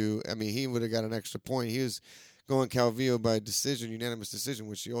his to, I mean, he would have got an extra point. He was going Calvillo by decision, unanimous decision,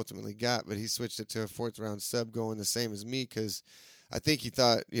 which he ultimately got, but he switched it to a 4th-round sub, going the same as me, because I think he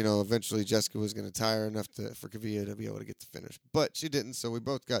thought, eventually Jessica was going to tire enough for Calvillo to be able to get the finish. But she didn't, so we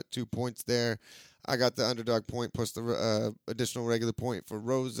both got 2 points there. I got the underdog point plus the additional regular point for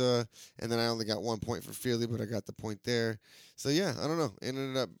Rosa, and then I only got 1 point for Feely, but I got the point there. So, yeah, I don't know. It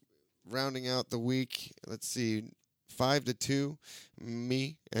ended up rounding out the week. Let's see, 5-2,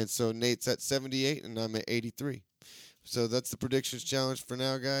 me. And so Nate's at 78, and I'm at 83. So that's the predictions challenge for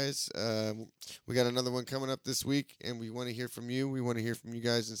now, guys. We got another one coming up this week, and we want to hear from you. We want to hear from you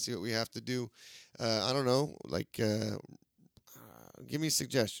guys and see what we have to do. I don't know, give me a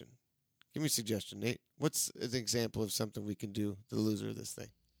suggestion. Give me a suggestion, Nate. What's an example of something we can do, the loser of this thing?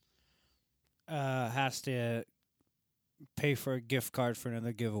 Has to pay for a gift card for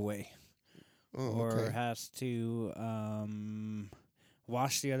another giveaway. Oh, or okay. has to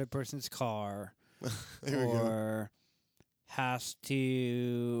wash the other person's car. There we go. Or has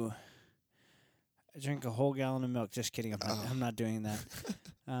to drink a whole gallon of milk. Just kidding. I'm not doing that.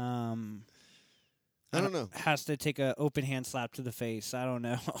 I don't know. Has to take an open hand slap to the face. I don't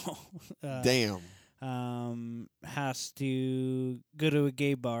know. Damn. Has to go to a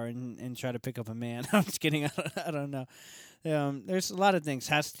gay bar and try to pick up a man. I'm just kidding. I don't know. There's a lot of things.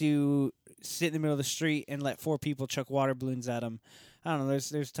 Has to sit in the middle of the street and let 4 people chuck water balloons at him. I don't know.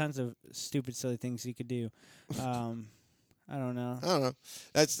 There's tons of stupid, silly things he could do. I don't know. I don't know.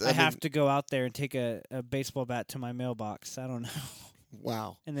 I have to go out there and take a baseball bat to my mailbox. I don't know.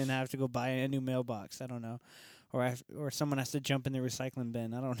 Wow. And then I have to go buy a new mailbox. I don't know. Or someone has to jump in the recycling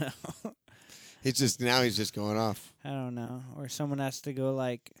bin. I don't know. He's just going off. I don't know. Or someone has to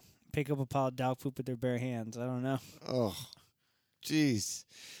go pick up a pile of dog poop with their bare hands. I don't know. Oh, jeez.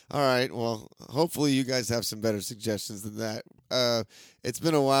 All right. Well, hopefully you guys have some better suggestions than that. It's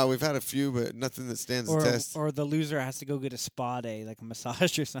been a while. We've had a few, but nothing that stands the test. Or the loser has to go get a spa day, like a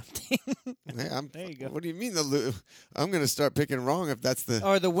massage or something. Hey, there you go. What do you mean I'm going to start picking wrong if that's the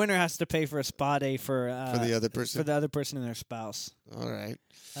Or the winner has to pay for a spa day for the other person. For the other person and their spouse. All right.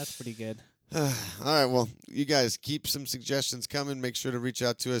 That's pretty good. All right, well, you guys keep some suggestions coming. Make sure to reach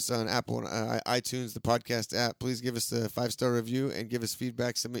out to us on Apple and iTunes, the podcast app. Please give us a 5-star review and give us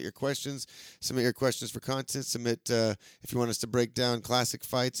feedback. Submit your questions. Submit your questions for content. Submit if you want us to break down classic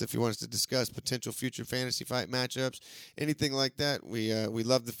fights, if you want us to discuss potential future fantasy fight matchups, anything like that. We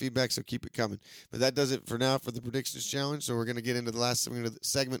love the feedback, so keep it coming. But that does it for now for the predictions challenge. So we're going to get into the last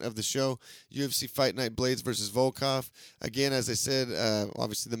segment of the show, UFC Fight Night Blades versus Volkov. Again, as I said,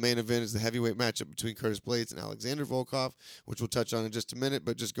 obviously the main event is the heavyweight matchup between Curtis Blades and Alexander Volkov, which we'll touch on in just a minute.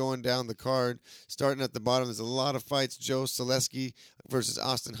 But just going down the card, starting at the bottom, there's a lot of fights. Joe Selesky versus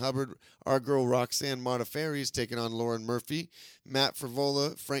Austin Hubbard. Our girl Roxanne Modafferi is taking on Lauren Murphy. Matt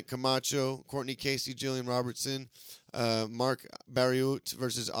Frivola, Frank Camacho, Courtney Casey, Jillian Robertson, Mark Barriot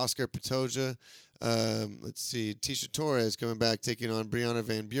versus Oscar Patoja. Let's see. Tisha Torres coming back, taking on Brianna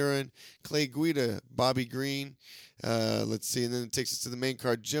Van Buren. Clay Guida, Bobby Green. Let's see. And then it takes us to the main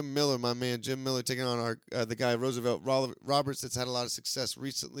card. Jim Miller, my man. Jim Miller taking on the guy, Roosevelt Roberts, that's had a lot of success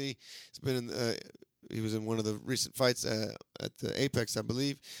recently. He's been in... he was in one of the recent fights at the Apex, I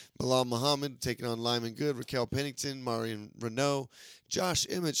believe. Bilal Muhammad taking on Lyman Good, Raquel Pennington, Marion Renault. Josh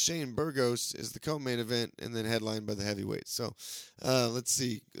Emmett, Shane Burgos is the co-main event, and then headlined by the heavyweights. So let's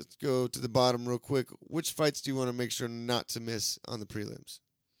see. Let's go to the bottom real quick. Which fights do you want to make sure not to miss on the prelims?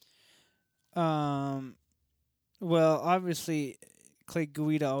 Well, obviously, Clay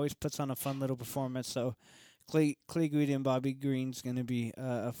Guida always puts on a fun little performance, so Clay Guida and Bobby Green's going to be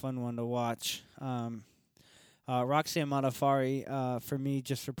a fun one to watch. Roxanne Modafferi, for me,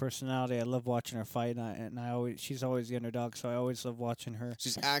 just for personality, I love watching her fight, she's always the underdog, so I always love watching her.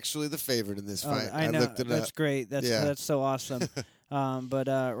 She's actually the favorite in this fight. I know. looked it That's up. great. That's so awesome. But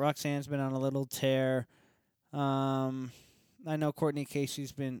Roxanne's been on a little tear. I know Courtney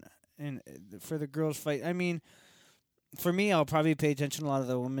Casey's been in for the girls' fight. I mean, for me, I'll probably pay attention to a lot of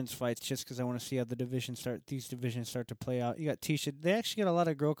the women's fights just because I want to see how these divisions start to play out. You got Tisha. They actually got a lot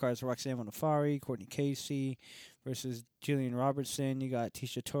of girl cards. Roxanne Modafferi, Courtney Casey versus Jillian Robertson. You got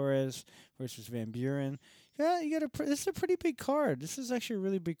Tisha Torres versus Van Buren. Yeah, this is a pretty big card. This is actually a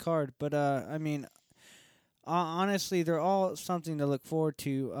really big card. But, I mean, honestly, they're all something to look forward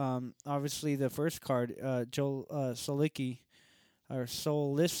to. Obviously, the first card, Joel Solicki,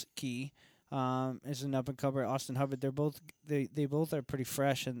 is an up and comer. Austin Hubbard. They both are pretty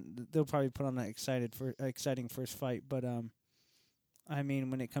fresh, and they'll probably put on an exciting first fight. But I mean,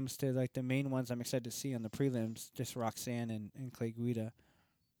 when it comes to like the main ones, I'm excited to see on the prelims, just Roxanne and Clay Guida.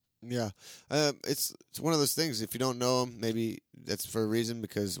 Yeah, it's one of those things. If you don't know them, maybe that's for a reason,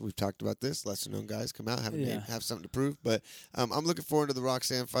 because we've talked about this. Lesser known guys come out, have something to prove. But I'm looking forward to the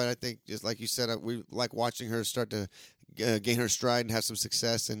Roxanne fight. I think, just like you said, we like watching her start to gain her stride and have some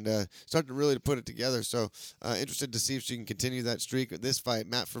success and start to really put it together. So interested to see if she can continue that streak. This fight,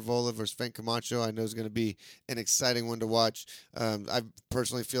 Matt Frivola versus Frank Camacho, I know is going to be an exciting one to watch. I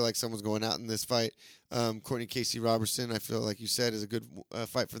personally feel like someone's going out in this fight. Courtney Casey Robertson, I feel like you said, is a good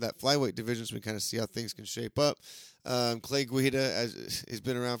fight for that flyweight division, so we kind of see how things can shape up. Clay Guida, he's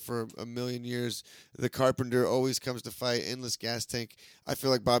been around for a million years. The Carpenter always comes to fight. Endless gas tank. I feel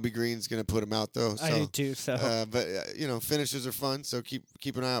like Bobby Green's going to put him out, though. So, I do too. So, but finishes are fun, so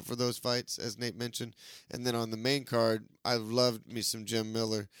keep an eye out for those fights, as Nate mentioned. And then on the main card, I loved me some Jim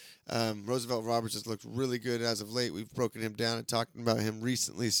Miller. Roosevelt Roberts has looked really good as of late. We've broken him down and talked about him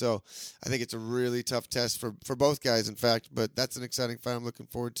recently, so I think it's a really tough test for both guys, in fact. But that's an exciting fight I'm looking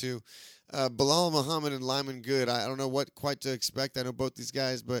forward to. Bilal Muhammad and Lyman Good, I don't know what quite to expect. I know both these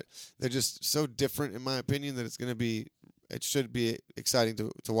guys, but they're just so different, in my opinion, that it should be exciting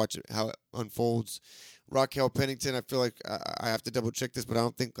to watch how it unfolds. Raquel Pennington, I feel like I have to double check this, but I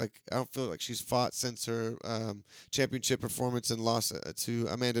don't feel like she's fought since her championship performance and loss to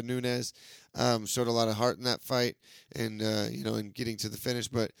Amanda Nunes. Showed a lot of heart in that fight, and in getting to the finish.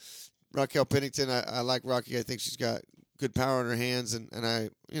 But Raquel Pennington, I like Rocky. I think she's got good power in her hands, and I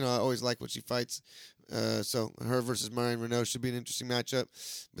always like when she fights. So her versus Marion Renault should be an interesting matchup.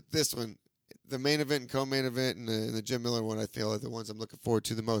 But this one, the main event and co-main event and the Jim Miller one, I feel are the ones I'm looking forward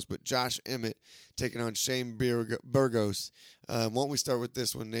to the most. But Josh Emmett taking on Shane Burgos. Why don't we start with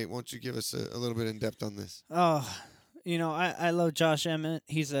this one, Nate? Why don't you give us a little bit in depth on this? Oh, I love Josh Emmett.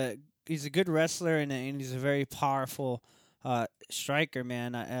 He's a good wrestler and he's a very powerful striker,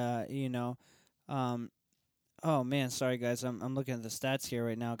 man. Oh man, sorry guys. I'm looking at the stats here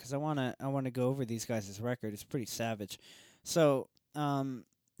right now because I wanna go over these guys' record. It's pretty savage. So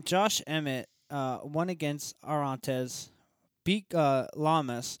Josh Emmett won against Arantes, beat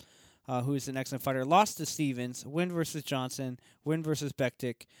Lamas, who is an excellent fighter, lost to Stevens, win versus Johnson, win versus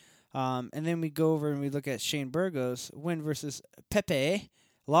Bektik. And then we go over and we look at Shane Burgos, win versus Pepe,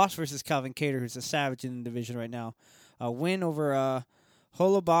 loss versus Calvin Cater, who's a savage in the division right now. Win over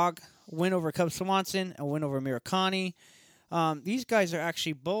Holobog, win over Cub Swanson, a win over Murakami. These guys are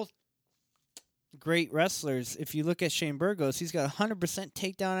actually both great wrestlers. If you look at Shane Burgos, he's got 100%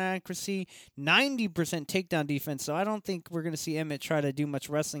 takedown accuracy, 90% takedown defense. So I don't think we're going to see Emmett try to do much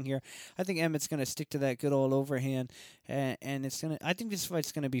wrestling here. I think Emmett's going to stick to that good old overhand, and I think this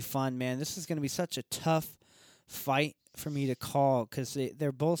fight's going to be fun, man. This is going to be such a tough fight for me to call because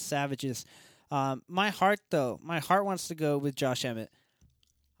they're both savages. My heart wants to go with Josh Emmett.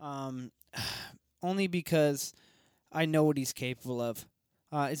 Only because I know what he's capable of.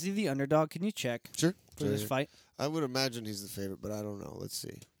 Is he the underdog? Can you check Sure. for this fight? I would imagine he's the favorite, but I don't know. Let's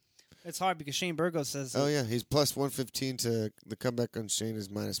see. It's hard because Shane Burgos says, Oh yeah, he's plus 115 to the comeback on Shane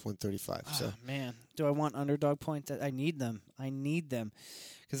is minus 135. So oh, man, do I want underdog points? I need them.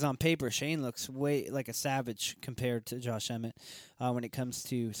 Because on paper, Shane looks way like a savage compared to Josh Emmett when it comes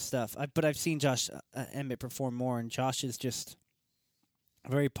to stuff. But I've seen Josh Emmett perform more, and Josh is just a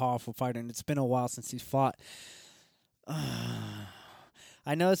very powerful fighter, and it's been a while since he's fought.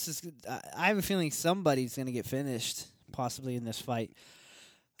 I know this is. I have a feeling somebody's going to get finished, possibly in this fight.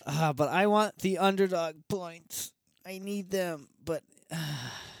 But I want the underdog points. I need them, but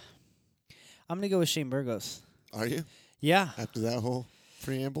I'm going to go with Shane Burgos. are you Yeah. after that whole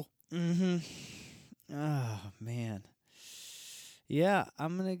preamble? Mm-hmm. Oh, man. Yeah,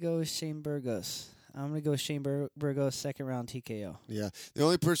 I'm going to go with Shane Burgos. I'm going to go with Shane Burgos, second round TKO. Yeah, the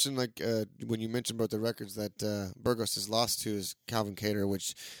only person when you mentioned about the records that Burgos has lost to is Calvin Kattar,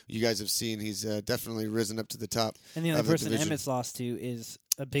 which you guys have seen. He's definitely risen up to the top. And the only of the person division. Emmett's lost to is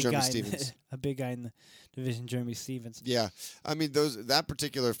a big Jeremy guy, Stephens. a big guy in the division, Jeremy Stevens. Yeah, I mean that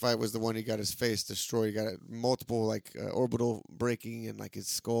particular fight was the one he got his face destroyed. He got multiple orbital breaking and his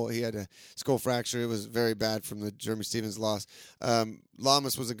skull. He had a skull fracture. It was very bad from the Jeremy Stevens loss.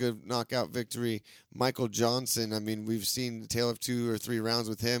 Lamas was a good knockout victory. Michael Johnson. I mean, we've seen the tale of 2 or 3 rounds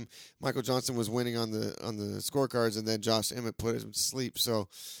with him. Michael Johnson was winning on the scorecards, and then Josh Emmett put him to sleep. So,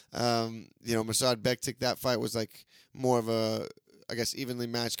 Masad Bektik, that fight was more of a, I guess, evenly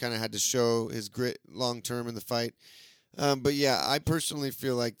matched, kind of had to show his grit long term in the fight. But yeah, I personally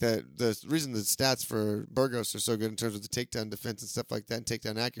feel like that the reason the stats for Burgos are so good in terms of the takedown defense and stuff like that and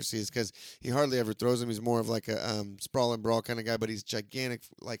takedown accuracy is because he hardly ever throws him. He's more of a sprawl and brawl kind of guy, but he's gigantic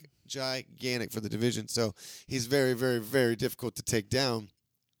for the division. So he's very, very, very difficult to take down.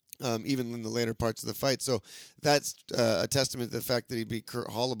 Even in the later parts of the fight. So that's a testament to the fact that he beat Kurt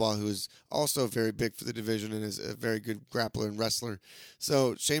Hollabaugh, who is also very big for the division and is a very good grappler and wrestler.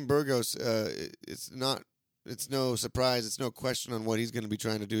 So Shane Burgos, it's no surprise. It's no question on what he's going to be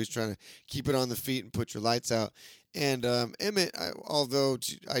trying to do. He's trying to keep it on the feet and put your lights out. And Emmett, although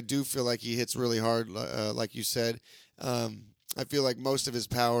I do feel like he hits really hard, like you said, I feel like most of his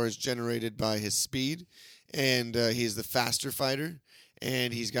power is generated by his speed, and he's the faster fighter.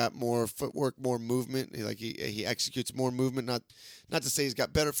 And he's got more footwork, more movement. He executes more movement. Not to say he's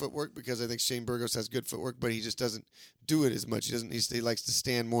got better footwork, because I think Shane Burgos has good footwork, but he just doesn't do it as much. He likes to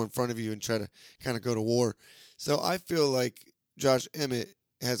stand more in front of you and try to kind of go to war. So I feel like Josh Emmett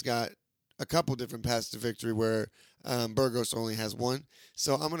has got a couple different paths to victory where Burgos only has one.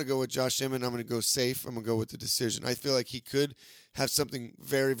 So I'm going to go with Josh Emmett. I'm going to go safe. I'm going to go with the decision. I feel like he could have something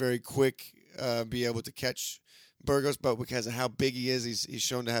very, very quick, be able to catch Burgos, but because of how big he is, he's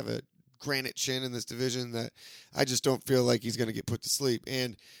shown to have a granite chin in this division that I just don't feel like he's going to get put to sleep.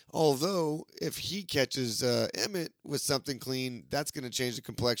 And although if he catches Emmett with something clean, that's going to change the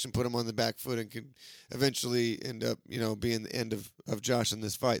complexion, put him on the back foot, and could eventually end up, being the end of Josh in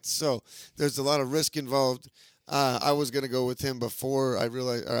this fight. So there's a lot of risk involved. I was going to go with him before I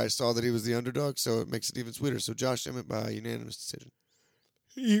realized, or I saw that he was the underdog, so it makes it even sweeter. So Josh Emmett by unanimous decision.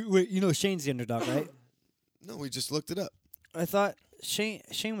 Shane's the underdog, right? No, we just looked it up. I thought Shane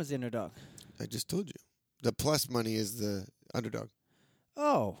was the underdog. I just told you. The plus money is the underdog.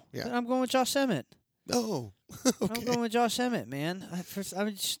 Oh, Yeah. then I'm going with Josh Emmett. Oh, I'm okay. going with Josh Emmett, man.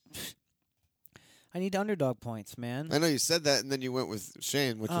 I need underdog points, man. I know you said that, and then you went with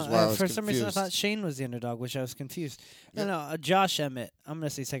Shane, which is why I was for confused. some reason, I thought Shane was the underdog, which I was confused. No, Josh Emmett. I'm going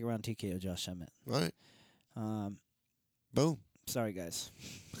to say second round TKO, Josh Emmett. All right. Boom. Sorry, guys.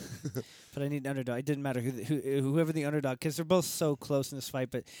 But I need an underdog. It didn't matter whoever the underdog, because they're both so close in this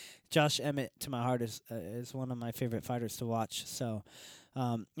fight. But Josh Emmett, to my heart, is one of my favorite fighters to watch. So,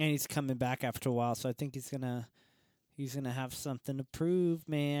 and he's coming back after a while, so I think he's gonna have something to prove,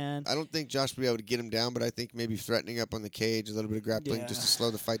 man. I don't think Josh will be able to get him down, but I think maybe threatening up on the cage, a little bit of grappling, just to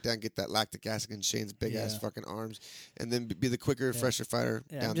slow the fight down, get that lactic acid in Shane's big-ass fucking arms, and then be the quicker, fresher fighter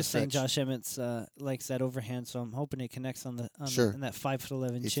down I'm just the saying stretch. Josh Emmett's likes that overhand, so I'm hoping it connects on Sure. in that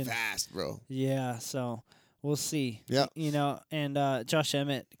 5'11" He's chin. fast, bro. Yeah, so we'll see. Yeah. And Josh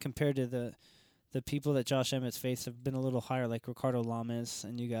Emmett, compared to the people that Josh Emmett's faced, have been a little higher, like Ricardo Lamas,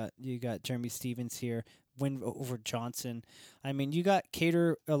 and you got Jeremy Stevens here, win over Johnson. I mean, you got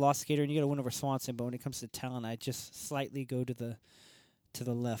lost Cater, and you got a win over Swanson. But when it comes to talent, I just slightly go to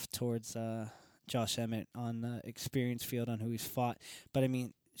the left towards Josh Emmett on the experience field on who he's fought. But I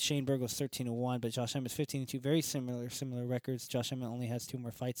mean, Shane Burgos 13-1, but Josh Emmett's 15-2. Very similar records. Josh Emmett only has 2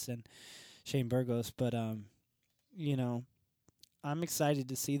 more fights than Shane Burgos, but I'm excited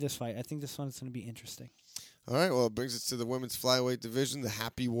to see this fight. I think this one is going to be interesting. All right, well, it brings us to the women's flyweight division. The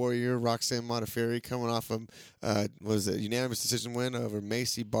Happy Warrior, Roxanne Modafferi, coming off of, was it a unanimous decision win over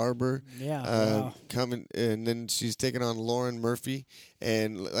Macy Barber. Yeah. Wow. Coming, and then she's taking on Lauren Murphy.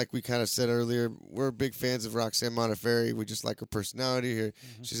 And like we kind of said earlier, we're big fans of Roxanne Modafferi. We just like her personality here.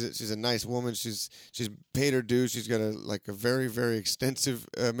 Mm-hmm. She's a nice woman. She's paid her dues. She's got a very, very extensive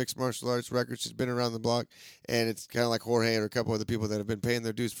mixed martial arts record. She's been around the block, and it's kind of like Jorge or a couple other people that have been paying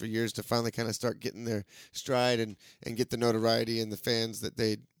their dues for years to finally kind of start getting their stride and get the notoriety and the fans that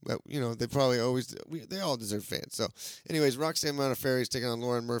they probably always they all deserve fans. So anyways, Roxanne Modafferi is taking on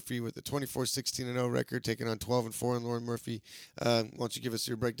Lauren Murphy with a 24-16-0 record, taking on 12-4 in Lauren Murphy. Why don't you give us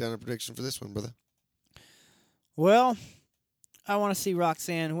your breakdown and prediction for this one, brother? Well, I want to see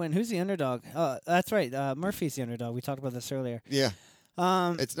Roxanne win. Who's the underdog? That's right. Murphy's the underdog. We talked about this earlier. Yeah.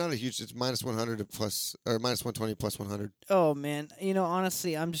 It's not a huge. It's minus 100 plus or minus 120 plus 100. Oh man,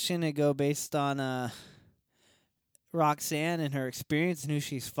 honestly, I'm just gonna go based on Roxanne and her experience and who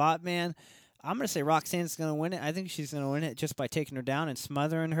she's fought. Man, I'm gonna say Roxanne's gonna win it. I think she's gonna win it just by taking her down and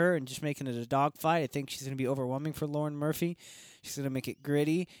smothering her and just making it a dogfight. I think she's gonna be overwhelming for Lauren Murphy. She's gonna make it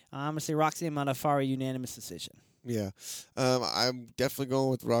gritty. I'm gonna say Roxanne Modafferi unanimous decision. Yeah, I'm definitely going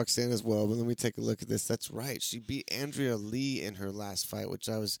with Roxanne as well. But let me take a look at this. That's right. She beat Andrea Lee in her last fight, which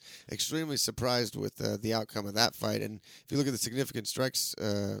I was extremely surprised with the outcome of that fight. And if you look at the significant strikes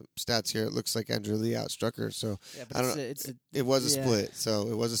stats here, it looks like Andrea Lee outstruck her. So Yeah, but I don't know. It was a yeah. split. So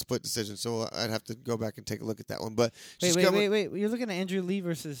it was a split decision. So I'd have to go back and take a look at that one. But she's Wait. coming. You're looking at Andrew Lee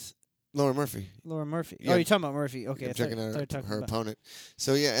versus Lauren Murphy. Lauren Murphy. Yeah. Oh, you're talking about Murphy. Okay, I'm checking out her opponent.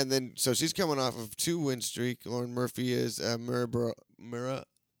 So yeah, and then so she's coming off of 2-win streak. Lauren Murphy is Mara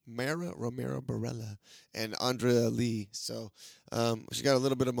Romero Barella and Andrea Lee. So she got a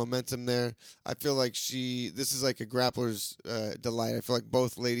little bit of momentum there. I feel like this is like a grappler's delight. I feel like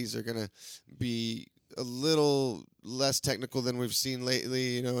both ladies are gonna be a little less technical than we've seen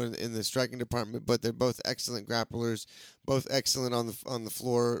lately, in the striking department, but they're both excellent grapplers, both excellent on the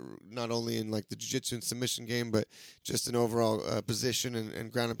floor, not only in like the jiu-jitsu and submission game, but just in overall position and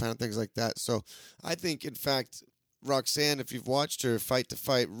ground and pound, things like that. So I think, in fact, Roxanne, if you've watched her fight to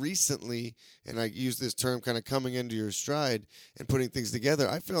fight recently, and I use this term kind of coming into your stride and putting things together,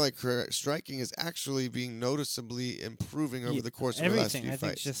 I feel like her striking is actually being noticeably improving over the course of the last few I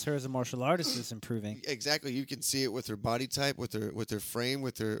think fights. just her as a martial artist is improving. Exactly, you can see it with her body type, with her frame,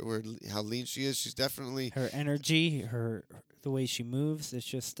 with how lean she is. She's definitely Her energy, the way she moves, it's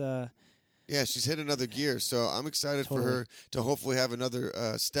just yeah, she's hit another gear. So I'm excited for her to hopefully have another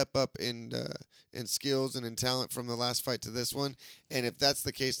step up in skills and in talent from the last fight to this one. And if that's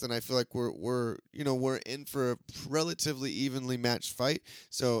the case, then I feel like we're in for a relatively evenly matched fight.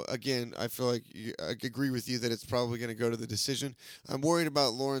 So again, I feel like I agree with you that it's probably going to go to the decision. I'm worried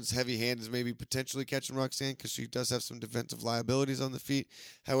about Lauren's heavy hands maybe potentially catching Roxanne because she does have some defensive liabilities on the feet.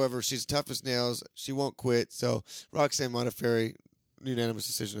 However, she's tough as nails. She won't quit. So Roxanne Modafferi, unanimous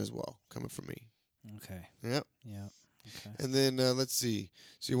decision as well, coming from me. okay. Yep. Yeah. Okay. And then let's see.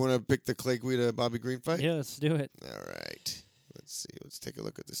 So you want to pick the Clay Guida Bobby Green fight? Yeah, let's do it. All right. Let's see. Let's take a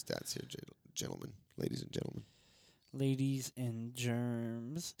look at the stats here, gentlemen, ladies and gentlemen. Ladies and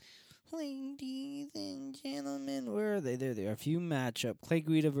germs. Ladies and gentlemen, where are they? There they are. A few matchup. Clay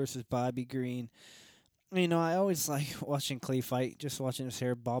Guida versus Bobby Green. I always like watching Clay fight, just watching his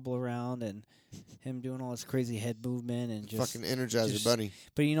hair bobble around and him doing all this crazy head movement and just Fucking Energizer Bunny.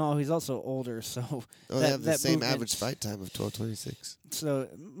 But he's also older, so They have the same movement- average fight time of 12:26. So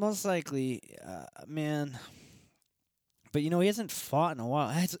most likely, man. But he hasn't fought in a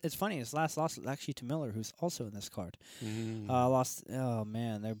while. It's funny. His last loss was actually to Miller, who's also in this card. Lost. Oh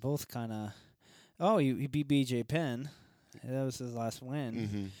man, they're both kind of. Oh, he beat BJ Penn. That was his last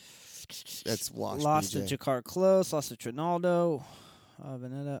win. That's washed. Lost BJ. to Jakar Close. Lost to Trinaldo.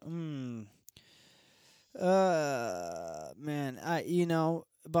 Vanetta. Man,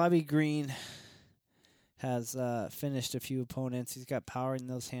 Bobby Green has finished a few opponents. He's got power in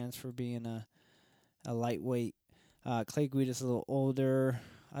those hands for being a lightweight. Clay Guida's a little older.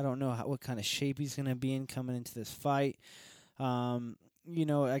 I don't know what kind of shape he's going to be in coming into this fight. I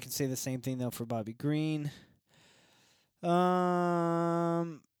can say the same thing, though, for Bobby Green.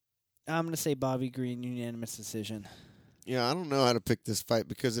 I'm going to say Bobby Green, unanimous decision. Yeah, I don't know how to pick this fight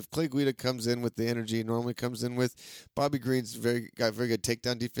because if Clay Guida comes in with the energy he normally comes in with, Bobby Green's got very good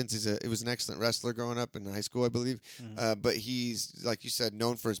takedown defense. He was an excellent wrestler growing up in high school, I believe. But he's, like you said,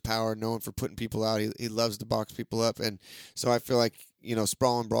 known for his power, known for putting people out. He loves to box people up, and so I feel like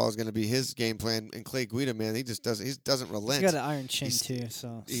sprawl and brawl is going to be his game plan. And Clay Guida, man, he doesn't relent. He's got an iron chin too,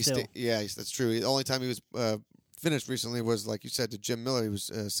 so still. That's true. The only time he was finished recently was, like you said, to Jim Miller. He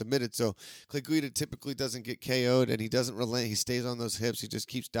was submitted. So Clay Guida typically doesn't get KO'd, and he doesn't relent. He stays on those hips. He just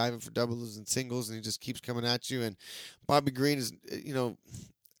keeps diving for doubles and singles, and he just keeps coming at you. And Bobby Green is,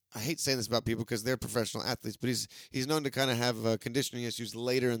 I hate saying this about people because they're professional athletes, but he's known to kind of have conditioning issues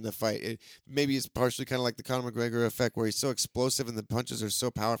later in the fight. Maybe it's partially kind of like the Conor McGregor effect, where he's so explosive and the punches are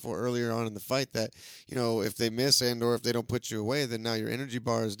so powerful earlier on in the fight that, if they miss and or if they don't put you away, then now your energy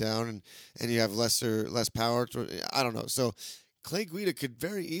bar is down and you have less power. I don't know. So Clay Guida could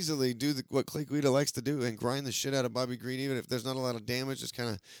very easily do what Clay Guida likes to do and grind the shit out of Bobby Green, even if there's not a lot of damage. Just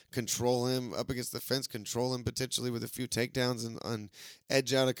kind of control him up against the fence, control him potentially with a few takedowns and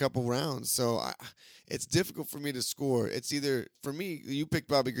edge out a couple rounds. So it's difficult for me to score. It's either, for me, you pick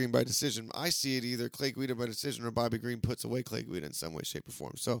Bobby Green by decision. I see it either Clay Guida by decision or Bobby Green puts away Clay Guida in some way, shape, or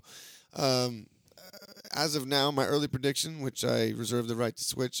form. So as of now, my early prediction, which I reserve the right to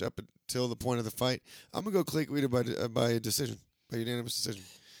switch up until the point of the fight, I'm going to go Clay Guida by a decision. By unanimous decision.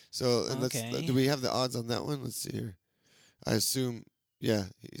 So, and do we have the odds on that one? Let's see here. I assume,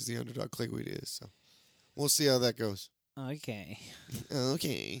 he's the underdog. Clay Guida is. So, we'll see how that goes. Okay.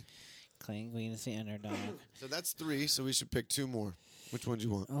 Okay. Clay Guida is the underdog. So that's 3. So we should pick 2 more. Which one do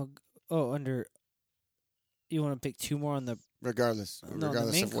you want? You want to pick 2 more on the regardless the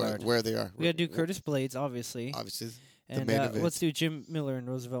main of card. where they are. We got to do Curtis Blades, obviously. Obviously, and the main event. let's do Jim Miller and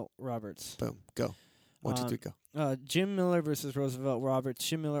Roosevelt Roberts. Boom. Go. 1, 2, 3, go. Jim Miller versus Roosevelt Roberts.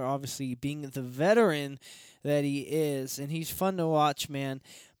 Jim Miller, obviously, being the veteran that he is, and he's fun to watch, man.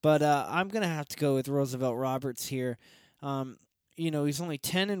 But I'm going to have to go with Roosevelt Roberts here. He's only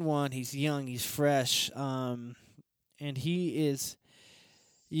 10-1. He's young. He's fresh. And he is,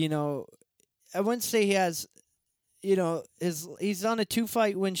 I wouldn't say he has, he's on a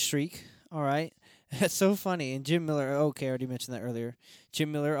 2-fight win streak, all right? That's so funny. And Jim Miller, I already mentioned that earlier.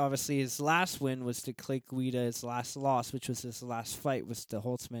 Jim Miller, obviously, his last win was to Clay Guida. His last loss, which was his last fight, was to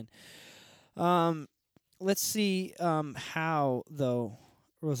Holtzman. Let's see how, though,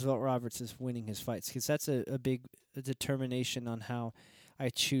 Roosevelt Roberts is winning his fights, because that's a big determination on how I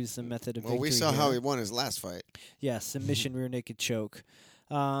choose the method of victory. Well, we saw here. how he won his last fight. Yeah, submission, rear naked choke.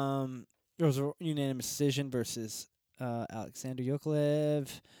 There was a unanimous decision versus Alexander Yokolev.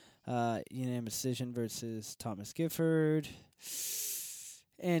 Unanimous decision versus Thomas Gifford.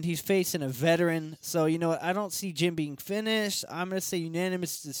 And he's facing a veteran. So, you know what? I don't see Jim being finished. I'm going to say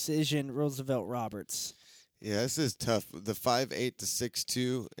unanimous decision, Roosevelt Roberts. Yeah, this is tough. The 5'8" to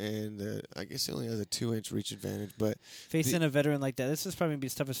 6'2", and I guess he only has a 2-inch reach advantage. But facing a veteran like that, this is probably going to be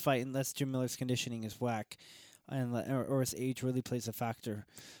his toughest fight unless Jim Miller's conditioning is whack and or his age really plays a factor.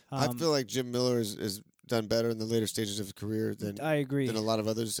 I feel like Jim Miller is done better in the later stages of his career than I agree than a lot of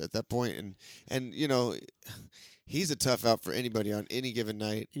others at that point. And he's a tough out for anybody on any given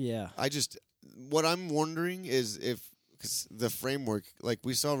night. Yeah. What I'm wondering is if, because the framework, like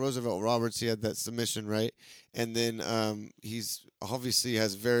we saw Roosevelt Roberts, he had that submission, right? And then he's obviously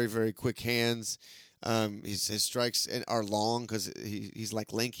has very, very quick hands. His strikes are long because he's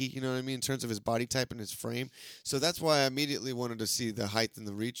like lanky, you know what I mean, in terms of his body type and his frame. So that's why I immediately wanted to see the height and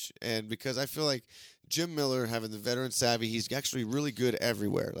the reach. And because I feel like Jim Miller, having the veteran savvy, he's actually really good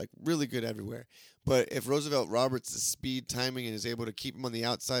everywhere, like really good everywhere. But if Roosevelt Roberts' speed, timing, and is able to keep him on the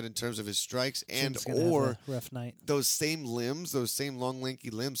outside in terms of his strikes, and Jim's gonna or have a rough night. those same limbs, those same long,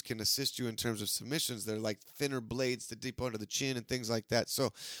 lanky limbs can assist you in terms of submissions. They're like thinner blades to deep under the chin and things like that. So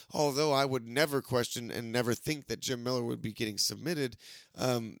although I would never question and never think that Jim Miller would be getting submitted,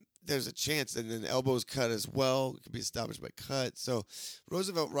 there's a chance. And then elbows cut as well. It could be established by cut. So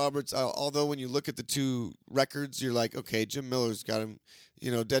Roosevelt Roberts, although when you look at the two records, you're like, okay, Jim Miller's got him,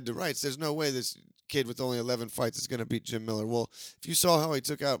 dead to rights. There's no way this kid with only 11 fights is going to beat Jim Miller. Well, if you saw how he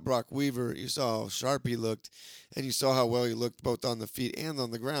took out Brock Weaver, you saw how sharp he looked, and you saw how well he looked both on the feet and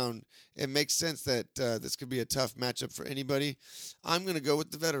on the ground, it makes sense that this could be a tough matchup for anybody. I'm going to go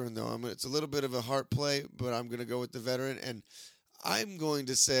with the veteran, though. It's a little bit of a heart play, but I'm going to go with the veteran, and I'm going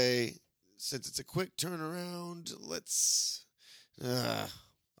to say, since it's a quick turnaround,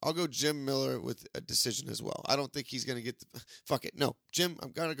 I'll go Jim Miller with a decision as well. I don't think he's going to get fuck it. No, Jim,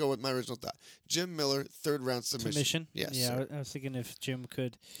 I'm going to go with my original thought. Jim Miller, third round submission. Yes. Yeah, sir. I was thinking if Jim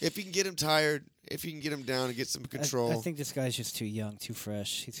could. If he can get him tired, if he can get him down and get some control. I think this guy's just too young, too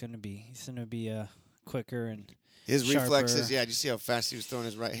fresh. He's going to be quicker and his sharper. reflexes. Yeah, did you see how fast he was throwing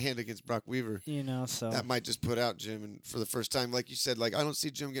his right hand against Brock Weaver? So that might just put out Jim, and for the first time, like you said, I don't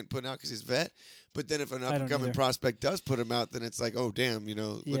see Jim getting put out because he's vet. But then if an up-and-coming prospect does put him out, then it's like, oh damn,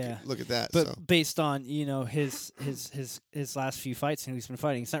 look at that. But based on his last few fights and who he's been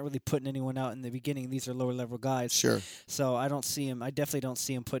fighting, he's not really putting anyone out in the beginning. These are lower level guys. Sure. So I definitely don't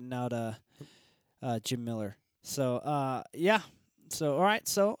see him putting out Jim Miller. So, yeah. So, all right.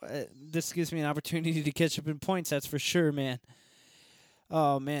 So, this gives me an opportunity to catch up in points. That's for sure, man.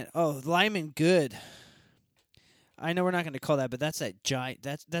 Oh, man. Oh, Lyman Good. I know we're not going to call that, but that's that giant.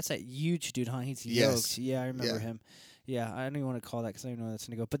 That's that huge dude, huh? He's Yes. yoked. Yeah, I remember Yeah. him. Yeah, I don't even want to call that because I don't know where that's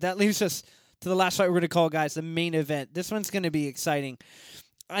going to go. But that leaves us to the last fight we're going to call, guys, the main event. This one's going to be exciting.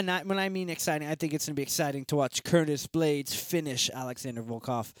 And when I mean exciting, I think it's going to be exciting to watch Curtis Blades finish Alexander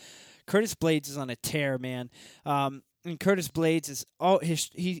Volkov. Curtis Blades is on a tear, man. And Curtis Blades is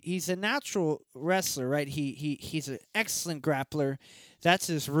he's a natural wrestler, right? He's an excellent grappler. That's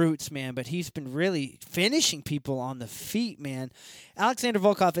his roots, man. But he's been really finishing people on the feet, man. Alexander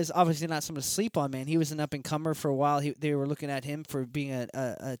Volkov is obviously not someone to sleep on, man. He was an up-and-comer for a while. They were looking at him for being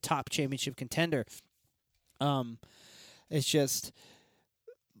a top championship contender. It's just,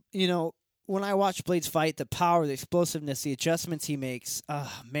 when I watch Blades fight, the power, the explosiveness, the adjustments he makes,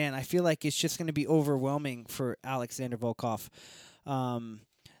 man, I feel like it's just going to be overwhelming for Alexander Volkov.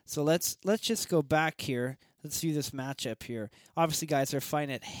 So let's just go back here. Let's view this matchup here. Obviously, guys, they're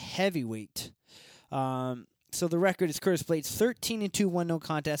fighting at heavyweight. So the record is Curtis Blades 13-2, 1-no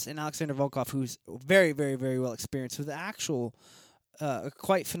contest, and Alexander Volkov, who's very, very, very well experienced with actual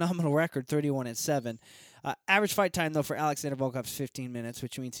quite phenomenal record, 31-7. Average fight time though for Alexander Volkov is 15 minutes,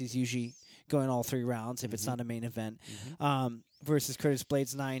 which means he's usually going all 3 rounds if it's not a main event. Versus Curtis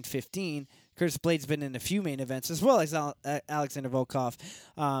Blades 9-15. Curtis Blades been in a few main events as well as Alexander Volkov.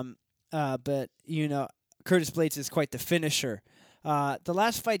 But Curtis Blades is quite the finisher. The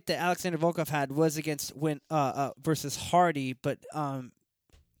last fight that Alexander Volkov had was against versus Hardy, but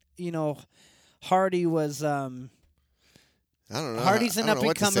Hardy was I don't know. Hardy's an I don't know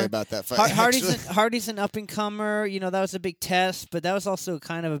what to say up-and-comer. about that fight. Hardy's an up-and-comer. That was a big test, but that was also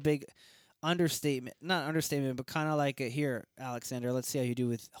kind of a big understatement. Not understatement, but kind of like here, Alexander. Let's see how you do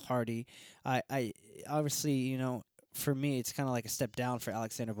with Hardy. I obviously, for me, it's kind of like a step down for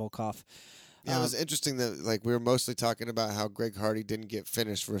Alexander Volkov. Yeah, it was interesting that we were mostly talking about how Greg Hardy didn't get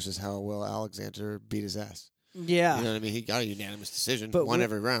finished versus how well Alexander beat his ass. Yeah. You know what I mean? He got a unanimous decision, But won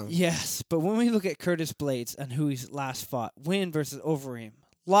every round. Yes, but when we look at Curtis Blades and who he's last fought, win versus Overeem.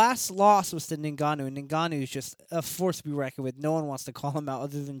 Last loss was to Ngannou, and Ngannou is just a force to be reckoned with. No one wants to call him out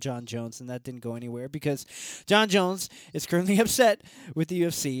other than John Jones, and that didn't go anywhere because John Jones is currently upset with the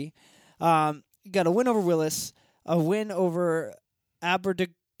UFC. You got a win over Willis, a win over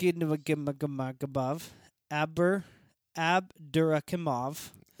Abdurakhimov.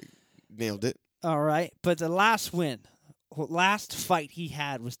 Nailed it. All right, but the last fight he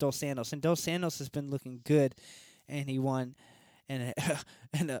had was Dos Santos, and Dos Santos has been looking good, and he won in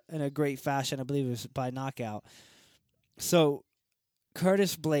a great fashion. I believe it was by knockout. So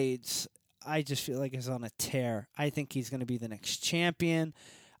Curtis Blades, I just feel like is on a tear. I think he's going to be the next champion.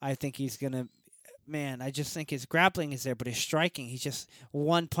 I think he's going to. Man, I just think his grappling is there, but his striking, he's just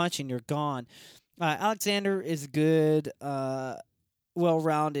one punch and you're gone. Alexander is good.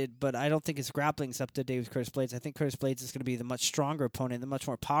 Well-rounded, but I don't think his grappling is up to date with Curtis Blades. I think Curtis Blades is going to be the much stronger opponent, the much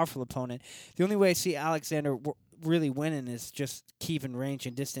more powerful opponent. The only way I see Alexander really winning is just keeping range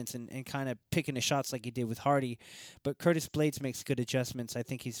and distance and kind of picking his shots like he did with Hardy. But Curtis Blades makes good adjustments. I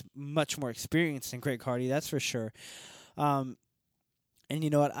think he's much more experienced than Greg Hardy, that's for sure. And you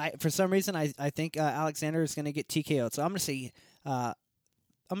know what? For some reason, I think Alexander is going to get TKO'd. So I'm going to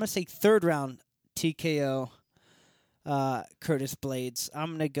say third round TKO. Curtis Blades.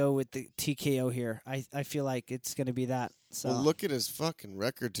 I'm gonna go with the TKO here. I feel like it's gonna be that. So Well, look at his fucking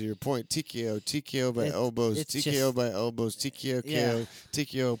record. To your point, TKO by elbows, it's TKO just- by elbows, TKO Yeah. KO,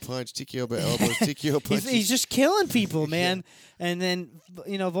 TKO punch, TKO by elbows, TKO punch. he's just killing people, man. And then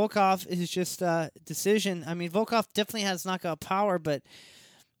Volkov is just decision. I mean, Volkov definitely has knockout power, but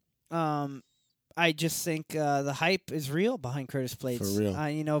I just think the hype is real behind Curtis Blades. For real.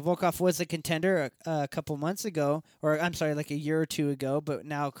 Volkov was a contender a couple months ago, or I'm sorry, like a year or two ago. But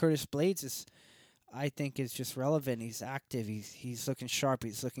now Curtis Blades is just relevant. He's active. He's looking sharp.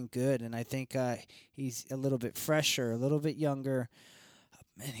 He's looking good, and I think he's a little bit fresher, a little bit younger.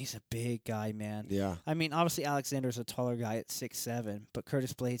 Man, he's a big guy, man. Yeah. I mean, obviously Alexander's a taller guy at 6'7", but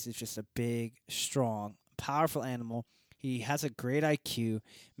Curtis Blades is just a big, strong, powerful animal. He has a great IQ,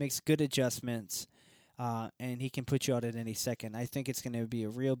 makes good adjustments, and he can put you out at any second. I think it's going to be a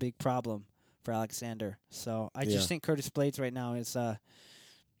real big problem for Alexander. So I just think Curtis Blades right now is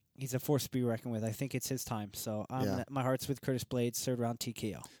he's a force to be reckoned with. I think it's his time. So my heart's with Curtis Blades, third round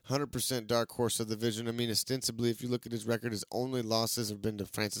TKO. 100% dark horse of the division. I mean, ostensibly, if you look at his record, his only losses have been to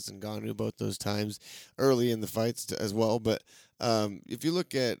Francis Ngannou both those times, early in the fights as well. But if you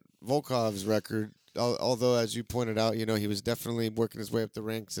look at Volkov's record, although as you pointed out, he was definitely working his way up the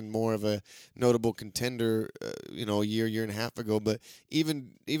ranks and more of a notable contender, a year and a half ago. But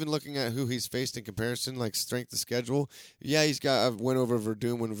even looking at who he's faced in comparison, like strength of schedule, yeah, he's got a win over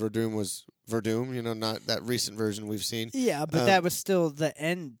Verdum when Verdum was Verdum, not that recent version we've seen. Yeah, but that was still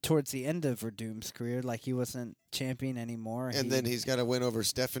towards the end of Verdum's career. Like, he wasn't champion anymore. And then he's got a win over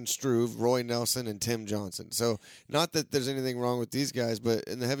Stefan Struve, Roy Nelson, and Tim Johnson. So not that there's anything wrong with these guys, but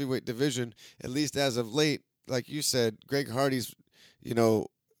in the heavyweight division, at least as of late, like you said, Greg Hardy's,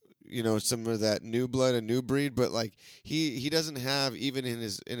 some of that new blood and new breed, but like he doesn't have, even in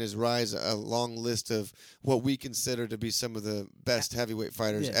his rise, a long list of what we consider to be some of the best heavyweight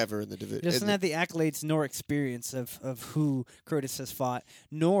fighters ever in the division. He doesn't have the accolades nor experience of who Curtis has fought,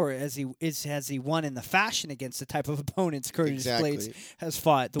 nor has he won in the fashion against the type of opponents Curtis Blades has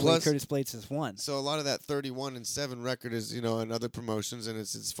fought, way Curtis Blades has won. So a lot of that 31-7 record is, in other promotions, and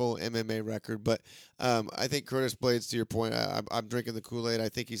it's his full MMA record. But I think Curtis Blades, to your point, I'm drinking the Kool-Aid. I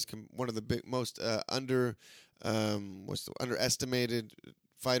think he's one of the most underestimated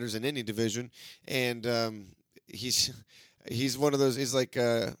fighters in any division, and he's one of those. He's like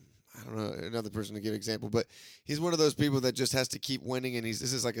I don't know another person to give an example, but he's one of those people that just has to keep winning, and this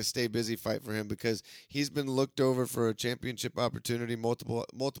is like a stay busy fight for him because he's been looked over for a championship opportunity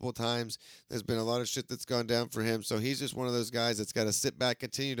multiple times. There's been a lot of shit that's gone down for him, so he's just one of those guys that's got to sit back,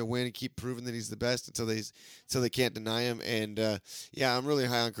 continue to win, and keep proving that he's the best until they can't deny him. And yeah, I'm really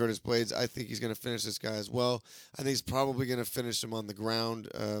high on Curtis Blades. I think he's going to finish this guy as well. I think he's probably going to finish him on the ground,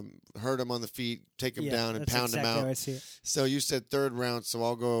 hurt him on the feet, take him down, and pound him out. How I see it. So you said third round, so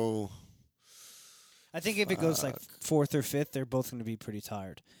I'll go. I think if it goes like fourth or fifth, they're both going to be pretty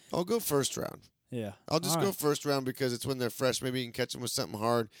tired. I'll go first round. Yeah. I'll just go first round because it's when they're fresh. Maybe you can catch them with something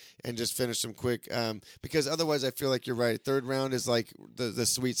hard and just finish them quick. Because otherwise, I feel like you're right. Third round is like the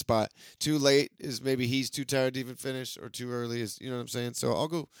sweet spot. Too late is maybe he's too tired to even finish, or too early is, you know what I'm saying. So I'll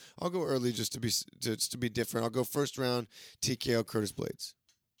go early just to be different. I'll go first round TKO Curtis Blades.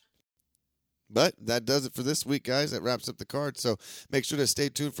 But that does it for this week, guys. That wraps up the card. So make sure to stay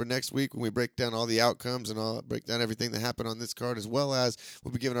tuned for next week when we break down all the outcomes and I'll break down everything that happened on this card, as well as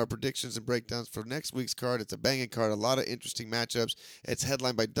we'll be giving our predictions and breakdowns for next week's card. It's a banging card, a lot of interesting matchups. It's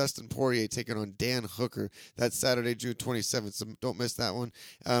headlined by Dustin Poirier taking on Dan Hooker. That's Saturday, June 27th, so don't miss that one.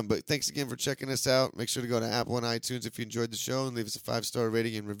 But thanks again for checking us out. Make sure to go to Apple and iTunes if you enjoyed the show and leave us a 5-star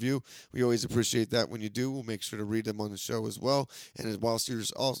rating and review. We always appreciate that when you do. We'll make sure to read them on the show as well. And whilst you're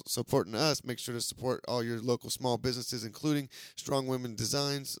also supporting us, make sure to support all your local small businesses, including Strong Women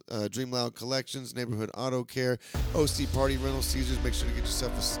Designs, Dream Loud Collections, Neighborhood Auto Care, OC Party Rental, Caesars. Make sure to get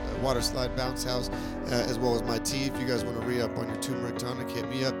yourself a water slide bounce house, as well as my tea. If you guys want to read up on your turmeric tonic, hit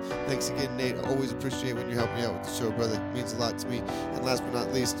me up. Thanks again, Nate. I always appreciate when you help me out with the show, brother. It means a lot to me. And last but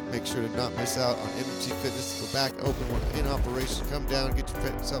not least, make sure to not miss out on MMT Fitness. We're back open. We're in operation. Come down, get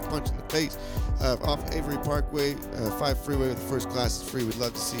yourself punched in the face off Avery Parkway, 5 freeway with the first class is free. We'd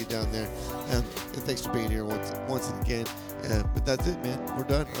love to see you down there. And thanks for being here once again. But that's it, man. We're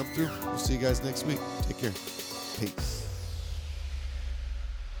done. I'm through. We'll see you guys next week. Take care. Peace.